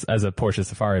as a Porsche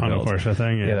Safari On build. a Porsche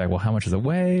thing, yeah. Yeah, like, well, how much does it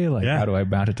weigh? Like, Yeah. how do I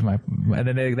mount it to my? And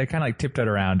then they kind of like tiptoed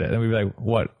around it, and we'd be like,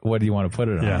 what do you want to put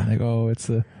it on? Yeah. Like, oh, it's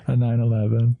a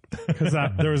 911. Because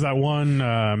there was that one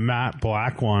matte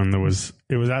black one it was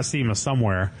at SEMA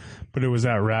somewhere, but it was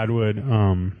at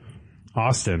Radwood,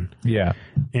 Austin, Yeah,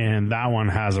 and that one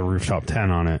has a rooftop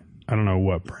tent on it. I don't know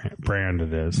what brand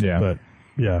it is. Yeah. But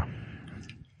yeah.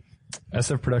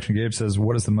 SF Production Gabe says,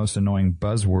 what is the most annoying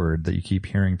buzzword that you keep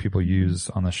hearing people use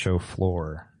on the show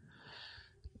floor?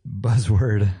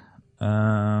 Buzzword.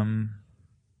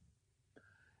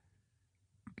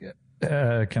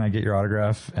 Can I get your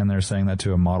autograph? And they're saying that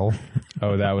to a model.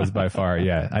 Oh, that was by far.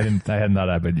 Yeah, I hadn't thought of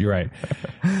that, but you're right.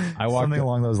 Something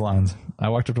along those lines. I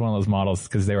walked up to one of those models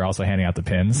because they were also handing out the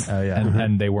pins. Oh, yeah.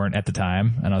 And they weren't at the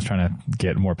time, and I was trying to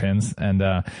get more pins. And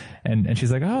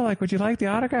she's like, oh, like, would you like the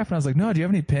autograph? And I was like, no, do you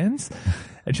have any pins?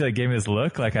 And she like gave me this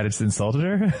look like I just insulted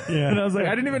her. Yeah. And I was like,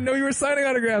 I didn't even know you were signing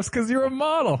autographs because you're a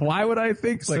model. Why would I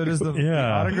think like, So does the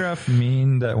Yeah. autograph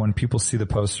mean that when people see the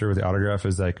poster with the autograph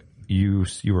is like you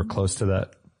were close to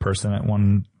that person at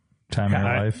one time in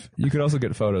your life? you could also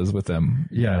get photos with them.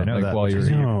 Yeah, I know like that. while which you're is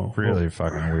No. really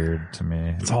fucking weird to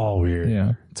me. It's all weird.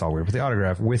 yeah. It's all weird. But the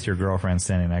autograph with your girlfriend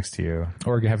standing next to you.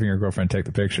 Or having your girlfriend take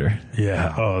the picture.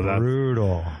 Yeah. Oh, that's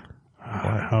Brutal.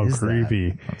 how is that?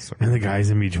 creepy. so And the guys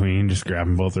in between just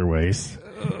grabbing both their waists.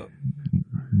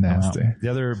 Nasty. The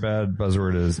other bad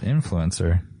buzzword is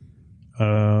influencer.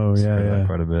 Oh, yeah, Heard that yeah.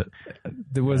 quite a bit.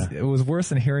 It was worse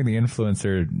than hearing the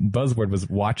influencer. Buzzword was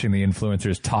watching the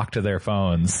influencers talk to their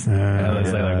phones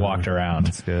as they like walked around.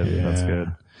 That's good. That's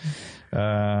good.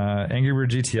 Angry Bird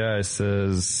GTI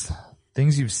says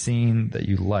things you've seen that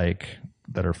you like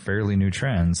that are fairly new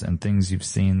trends and things you've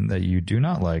seen that you do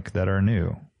not like that are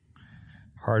new.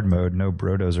 Hard mode, no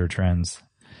brodozer trends.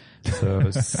 So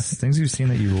things you've seen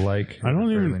that you like. I don't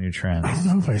fairly even- new trends. I don't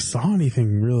know if I saw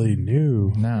anything really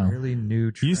new. No. Really new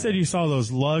trends. You said you saw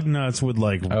those lug nuts with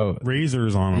like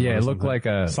razors on them. Yeah, or it looked something. like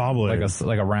a saw blade.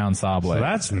 like a round saw blade. So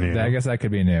that's new. I guess that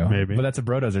could be new. Maybe. But that's a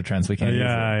brodozer trend, so we can't use it.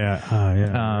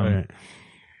 Yeah. Right.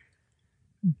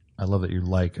 I love that you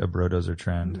like a brodozer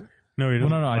trend. No, you Well,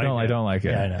 don't. no, I don't like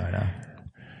it. I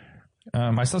know.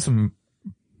 I saw some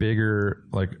bigger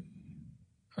like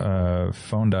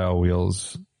phone dial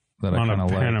wheels that On I a kind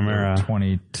of like. Panamera.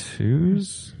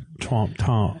 22s, Twomp,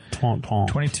 twomp, twomp, twomp.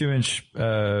 22-inch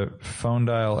phone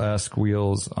dial-esque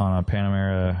wheels on a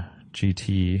Panamera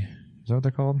GT. Is that what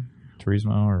they're called?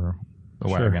 Turismo or the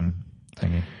wagon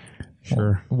thingy?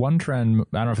 Sure. Well, one trend,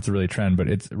 I don't know if it's a really trend, but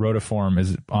it's Rotiform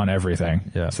is on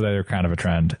everything. Yeah. So they're kind of a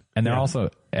trend. And they're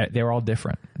also, they're all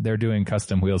different. They're doing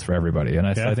custom wheels for everybody. And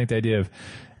I think the idea of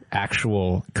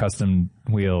actual custom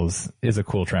wheels is a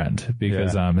cool trend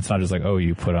because it's not just like, oh,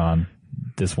 you put on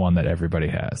this one that everybody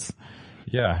has.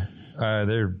 Yeah.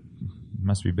 They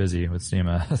must be busy with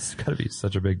SEMA. It's got to be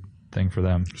such a big thing for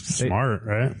them. Smart,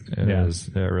 right? It is.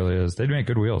 It really is. They make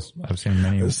good wheels. I've seen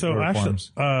many. So actually,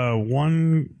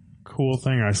 one cool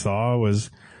thing I saw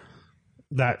was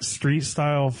that street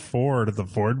style Ford at the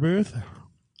Ford booth.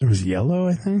 It was yellow,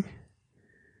 I think.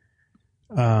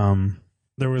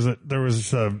 There was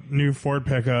a new Ford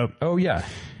pickup. Oh yeah.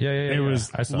 It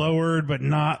was lowered, but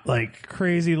not like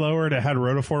crazy lowered. It had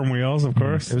rotiform wheels, of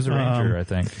course. It was a Ranger, I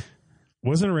think.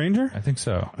 Was it a Ranger? I think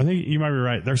so. I think you might be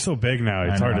right. They're so big now.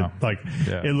 It's hard to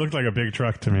it looked like a big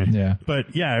truck to me. Yeah.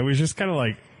 But yeah, it was just kind of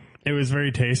like, it was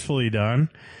very tastefully done.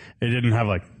 It didn't have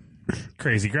like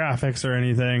crazy graphics or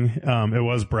anything. It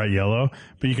was bright yellow,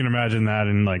 but you can imagine that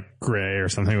in like gray or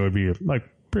something. It would be like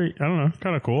pretty, I don't know,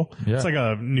 kind of cool. Yeah. It's like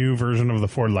a new version of the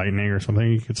Ford Lightning or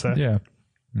something, you could say. Yeah.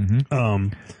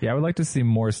 Mm-hmm. Yeah, I would like to see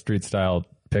more street style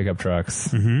pickup trucks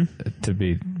to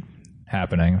be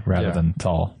happening rather than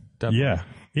tall. Definitely. Yeah.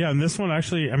 Yeah. And this one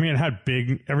actually, I mean, it had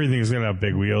everything's going to have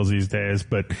big wheels these days,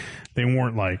 but they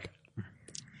weren't like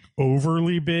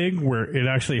overly big where it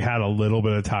actually had a little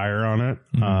bit of tire on it.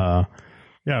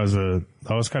 That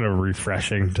was kind of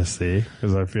refreshing to see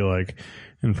because I feel like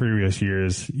in previous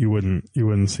years you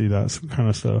wouldn't see that kind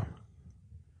of stuff.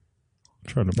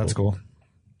 That's cool.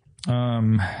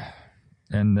 And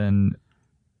then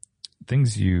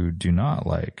things you do not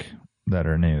like that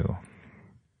are new.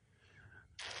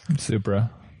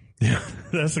 Supra. Yeah,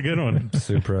 that's a good one.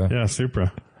 Supra. Yeah,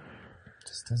 Supra.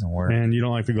 Just doesn't work. And you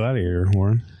don't like the Gladiator,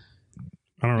 Warren.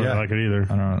 I don't really like it either.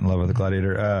 I don't love the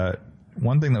Gladiator.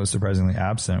 One thing that was surprisingly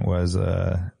absent was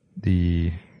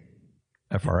the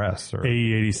FRS or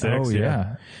AE86. Oh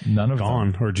yeah. None of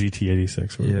gone them. or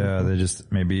GT86. Yeah, they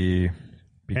just maybe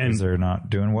because they're not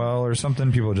doing well or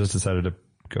something. People just decided to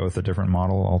go with a different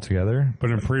model altogether.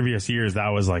 But in previous years, that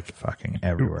was like fucking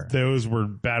everywhere. Those were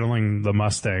battling the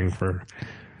Mustang for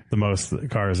the most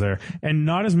cars there, and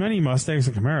not as many Mustangs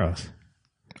and Camaros.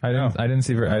 I didn't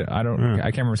see. I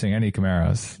can't remember seeing any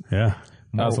Camaros. Yeah,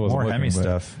 more Hemi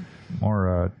stuff,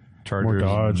 more Chargers, more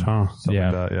Dodge, stuff like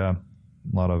that. Yeah,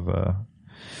 a lot of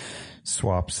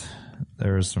swaps.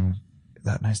 There was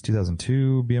that nice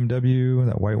 2002 BMW,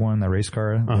 that white one, that race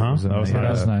car. That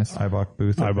was nice. Eibach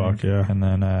booth. Eibach, yeah. And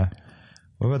then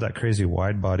what about that crazy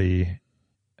wide body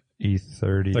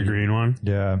E30? The green one?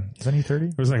 Yeah. Is that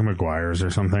E30? It was like McGuire's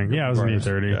or something. Yeah, it was an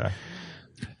E30. Yeah.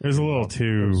 It was a little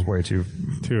too... It was way too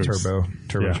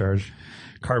turbocharged. Yeah.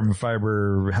 Carbon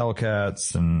fiber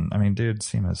Hellcats, and I mean, dude,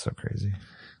 SEMA is so crazy.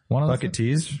 Bucket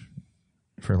tees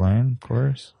for lane, of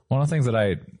course. One of the things that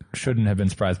I shouldn't have been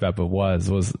surprised about, but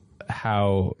was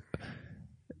how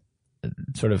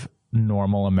sort of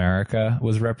normal America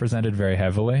was represented very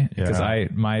heavily. Because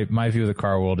my view of the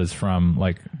car world is from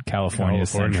like California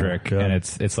centric, and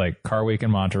it's like Car Week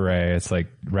in Monterey, it's like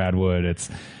Radwood,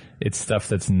 it's stuff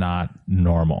that's not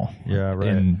normal. Yeah, right.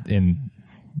 In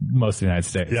most of the United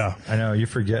States. Yeah, I know. You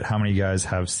forget how many guys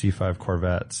have C5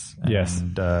 Corvettes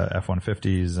and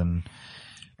F-150s, and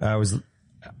I was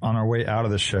on our way out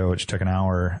of the show, which took an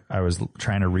hour. I was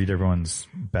trying to read everyone's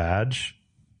badge.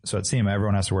 So at SEMA,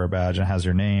 everyone has to wear a badge and it has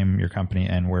your name, your company,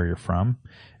 and where you're from.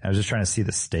 And I was just trying to see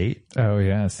the state. Oh,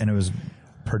 yes. And it was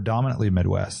predominantly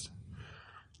Midwest.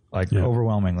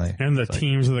 Overwhelmingly. And the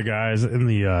teams of the guys in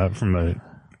the, from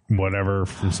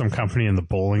some company in the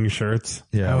bowling shirts.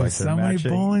 Yeah. Oh, so many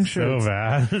bowling shirts. So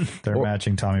bad. They're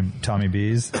matching Tommy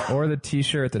B's. Or the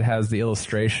t-shirt that has the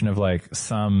illustration of like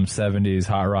some 70s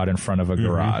hot rod in front of a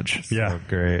garage. Yeah. So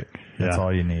great. That's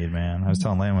all you need, man. I was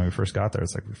telling Lane when we first got there,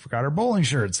 it's like, we forgot our bowling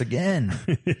shirts again.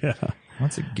 Yeah.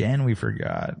 Once again, we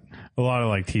forgot. A lot of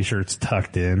like t-shirts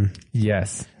tucked in.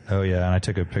 Yes. Oh yeah. And I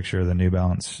took a picture of the New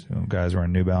Balance guys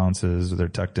wearing New Balances with their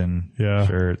tucked in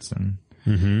shirts, and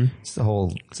it's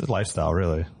a lifestyle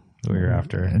really that we're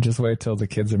after. And just wait till the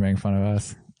kids are making fun of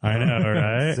us. I know,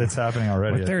 right? It's happening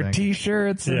already. With their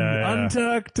t-shirts and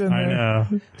untucked. And I know.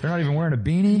 They're not even wearing a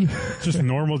beanie. Just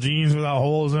normal jeans without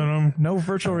holes in them. No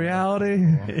virtual reality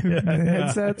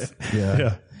headsets.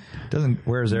 Yeah. Doesn't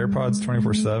wear his AirPods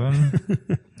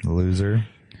 24/7. Loser.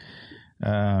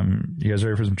 You guys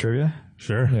ready for some trivia?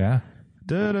 Sure. Yeah.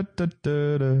 It's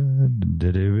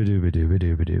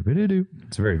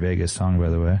a very Vegas song, by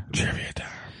the way. Trivia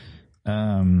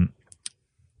time.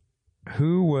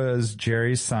 Who was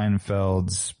Jerry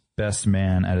Seinfeld's best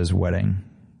man at his wedding?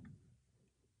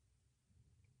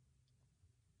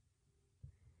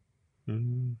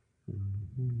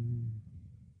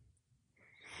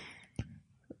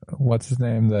 What's his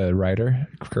name? The writer,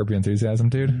 Curb Your Enthusiasm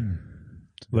dude.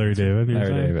 Larry David. you're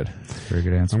Larry saying? David. Very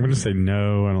good answer. I'm going to say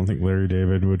no. I don't think Larry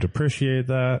David would appreciate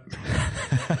that.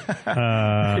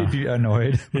 He'd be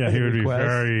annoyed. Yeah, he would be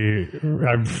very.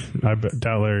 I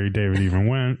doubt Larry David even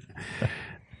went.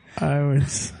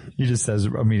 He just says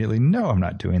immediately, "No, I'm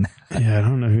not doing that." Yeah, I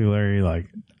don't know who Larry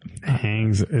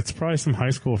hangs. It's probably some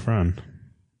high school friend.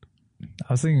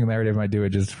 I was thinking Larry David might do it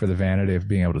just for the vanity of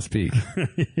being able to speak.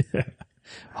 Yeah.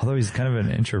 Although he's kind of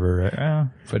an introvert, right?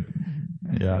 But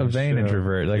Yeah, a vain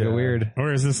introvert, like a weird.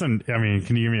 Or is this can you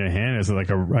give me a hint? Is it like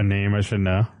a name I should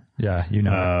know? Yeah, you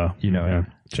know him.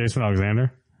 Jason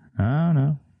Alexander? Oh,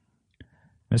 no.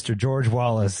 Mr. George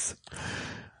Wallace.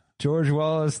 George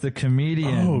Wallace, the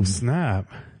comedian. Oh, snap.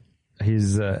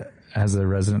 He's has a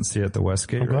residency at the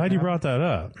Westgate. I'm glad you brought that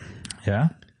up. Yeah.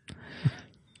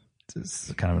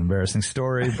 It's kind of an embarrassing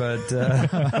story, but did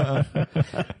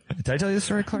I tell you the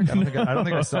story, Clark? I don't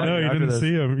think I saw No, you you after didn't this.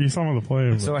 see him. You saw him on the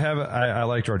plane. So I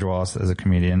like George Wallace as a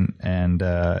comedian, and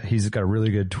he's got a really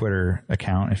good Twitter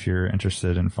account if you're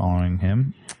interested in following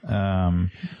him.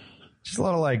 Just a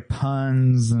lot of like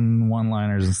puns and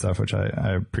one-liners and stuff, which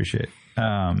I appreciate.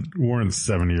 Warren's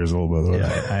 70 years old, by the way.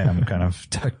 Yeah, I am kind of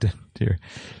tucked in here.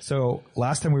 So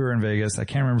last time we were in Vegas, I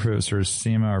can't remember if it was for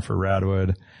SEMA or for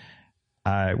Radwood.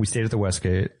 We stayed at the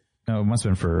Westgate. No, it must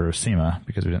have been for SEMA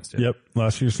because we didn't stay. Yep,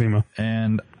 last year's SEMA.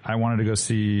 And I wanted to go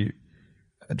see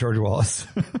George Wallace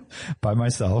by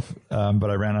myself, but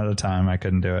I ran out of time. I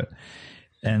couldn't do it.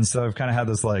 And so I've kind of had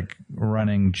this like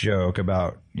running joke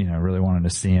about, really wanting to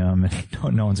see him,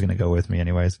 and no one's going to go with me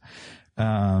anyways.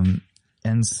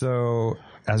 And so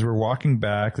as we're walking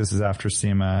back, this is after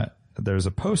SEMA, there's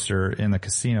a poster in the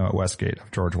casino at Westgate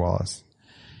of George Wallace.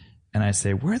 And I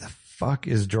say, where the fuck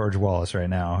is George Wallace right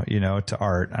now? To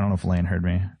Art. I don't know if Lane heard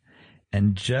me.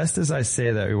 And just as I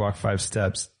say that, we walk 5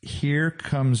 steps. Here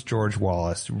comes George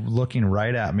Wallace looking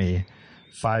right at me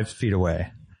 5 feet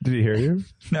away. Did he hear you?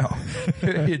 No,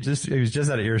 he was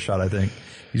just out of earshot. I think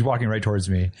he's walking right towards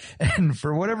me. And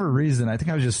for whatever reason, I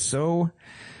think I was just so,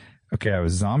 I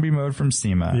was zombie mode from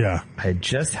SEMA. Yeah. I had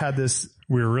just had this.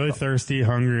 We were really thirsty,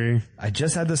 hungry. I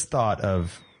just had this thought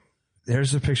of,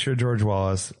 there's a picture of George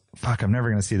Wallace. Fuck, I'm never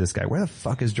going to see this guy. Where the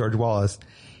fuck is George Wallace?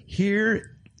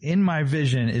 Here in my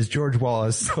vision is George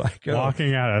Wallace. So I go.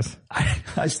 Walking at us.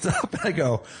 I stop and I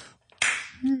go,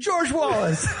 George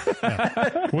Wallace.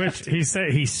 Which he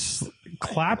said, he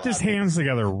clapped his hands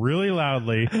together really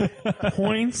loudly,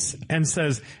 points and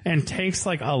says, and takes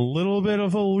like a little bit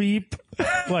of a leap,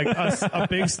 like a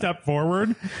big step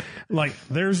forward. Like,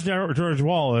 there's George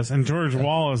Wallace, and George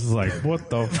Wallace is like, what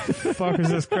the fuck is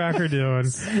this cracker doing?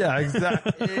 Yeah,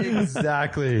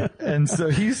 exactly. And so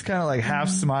he's kind of like half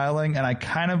smiling, and I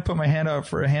kind of put my hand out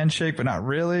for a handshake, but not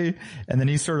really. And then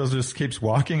he sort of just keeps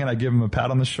walking, and I give him a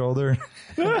pat on the shoulder.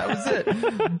 That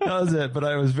was it. But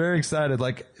I was very excited.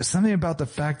 Like, something about the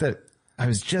fact that I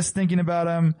was just thinking about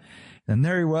him, and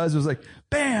there he was. It was like,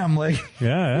 bam! Like,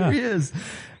 Yeah. here he is.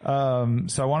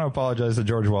 So I want to apologize to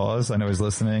George Wallace. I know he's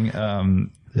listening.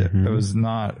 It was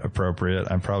not appropriate.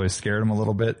 I probably scared him a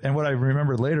little bit. And what I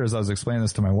remembered later as I was explaining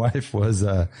this to my wife was,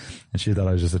 and she thought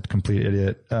I was just a complete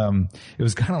idiot. It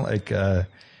was kind of like,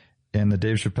 in the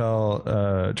Dave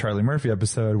Chappelle, Charlie Murphy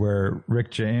episode where Rick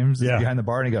James is behind the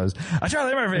bar and he goes,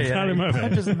 Charlie Murphy! Charlie Murphy.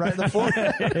 Punches him right in the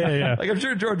forehead. Yeah. Like, I'm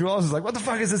sure George Wallace is like, what the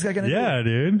fuck is this guy gonna do? Yeah,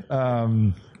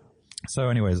 dude. So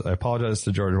anyways, I apologize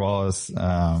to George Wallace.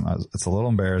 It's a little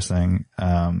embarrassing.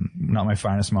 Not my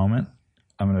finest moment.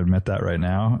 I'm going to admit that right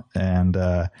now. And,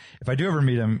 if I do ever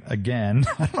meet him again,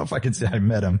 I don't know if I can say I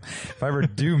met him. If I ever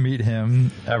do meet him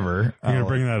ever, You gonna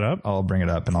bring that up? I'll bring it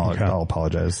up and I'll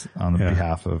apologize on the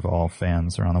behalf of all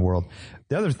fans around the world.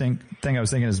 The other thing I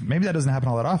was thinking is maybe that doesn't happen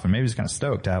all that often. Maybe he's kind of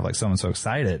stoked to have like someone so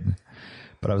excited.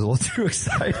 But I was a little too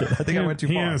excited. I think I went too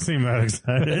far. He didn't seem that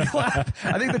excited.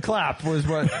 I think the clap was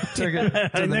what took it to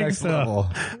the next level.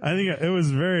 I think it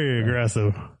was very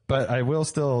aggressive. But I will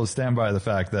still stand by the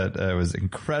fact that it was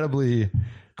incredibly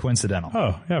coincidental.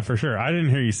 Oh, yeah, for sure. I didn't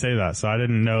hear you say that, so I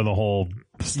didn't know the whole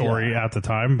story at the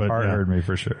time. But Art heard me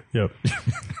for sure. Yep.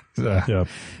 Yep.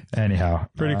 Anyhow,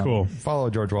 Pretty cool. Follow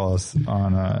George Wallace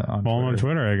on Follow him on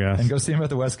Twitter, I guess. and go see him at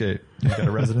the Westgate. He's got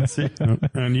a residency.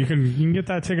 And you can get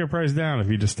that ticket price down if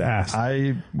you just ask.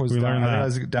 I was down, learned I think that. I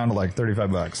was down to like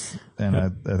 $35, and I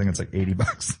think it's like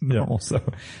 $80 normal. So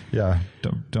yeah,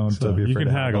 don't be afraid. you can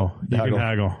to haggle. You can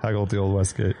haggle. Haggle at the old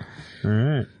Westgate. All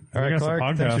right. All right,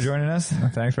 Clark. Thanks for joining us,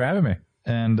 Thanks for having me.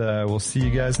 and we'll see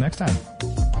you guys next time.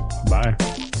 Bye.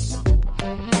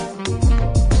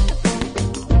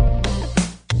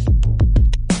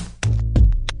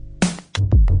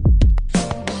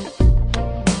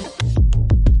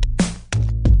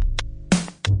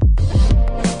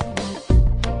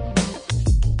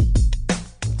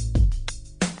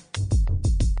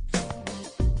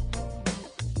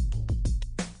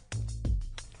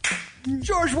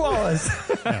 George Wallace.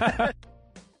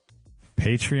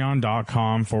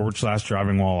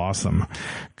 Patreon.com/driving while awesome.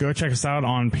 Go check us out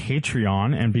on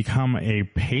Patreon and become a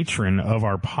patron of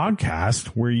our podcast,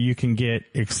 where you can get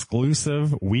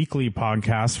exclusive weekly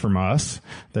podcasts from us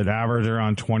that average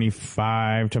around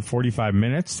 25 to 45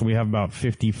 minutes. We have about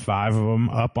 55 of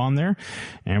them up on there,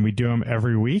 and we do them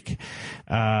every week.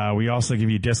 We also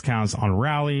give you discounts on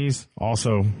rallies,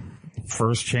 also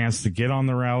first chance to get on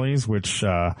the rallies, which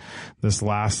this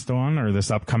last one, or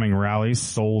this upcoming rally,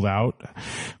 sold out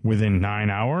within 9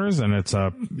 hours, and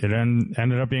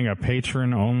ended up being a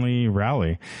patron only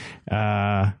rally.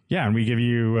 And we give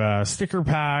you sticker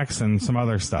packs and some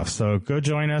other stuff. So go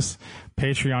join us,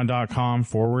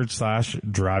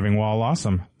 patreon.com/driving while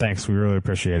awesome. Thanks, we really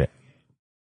appreciate it.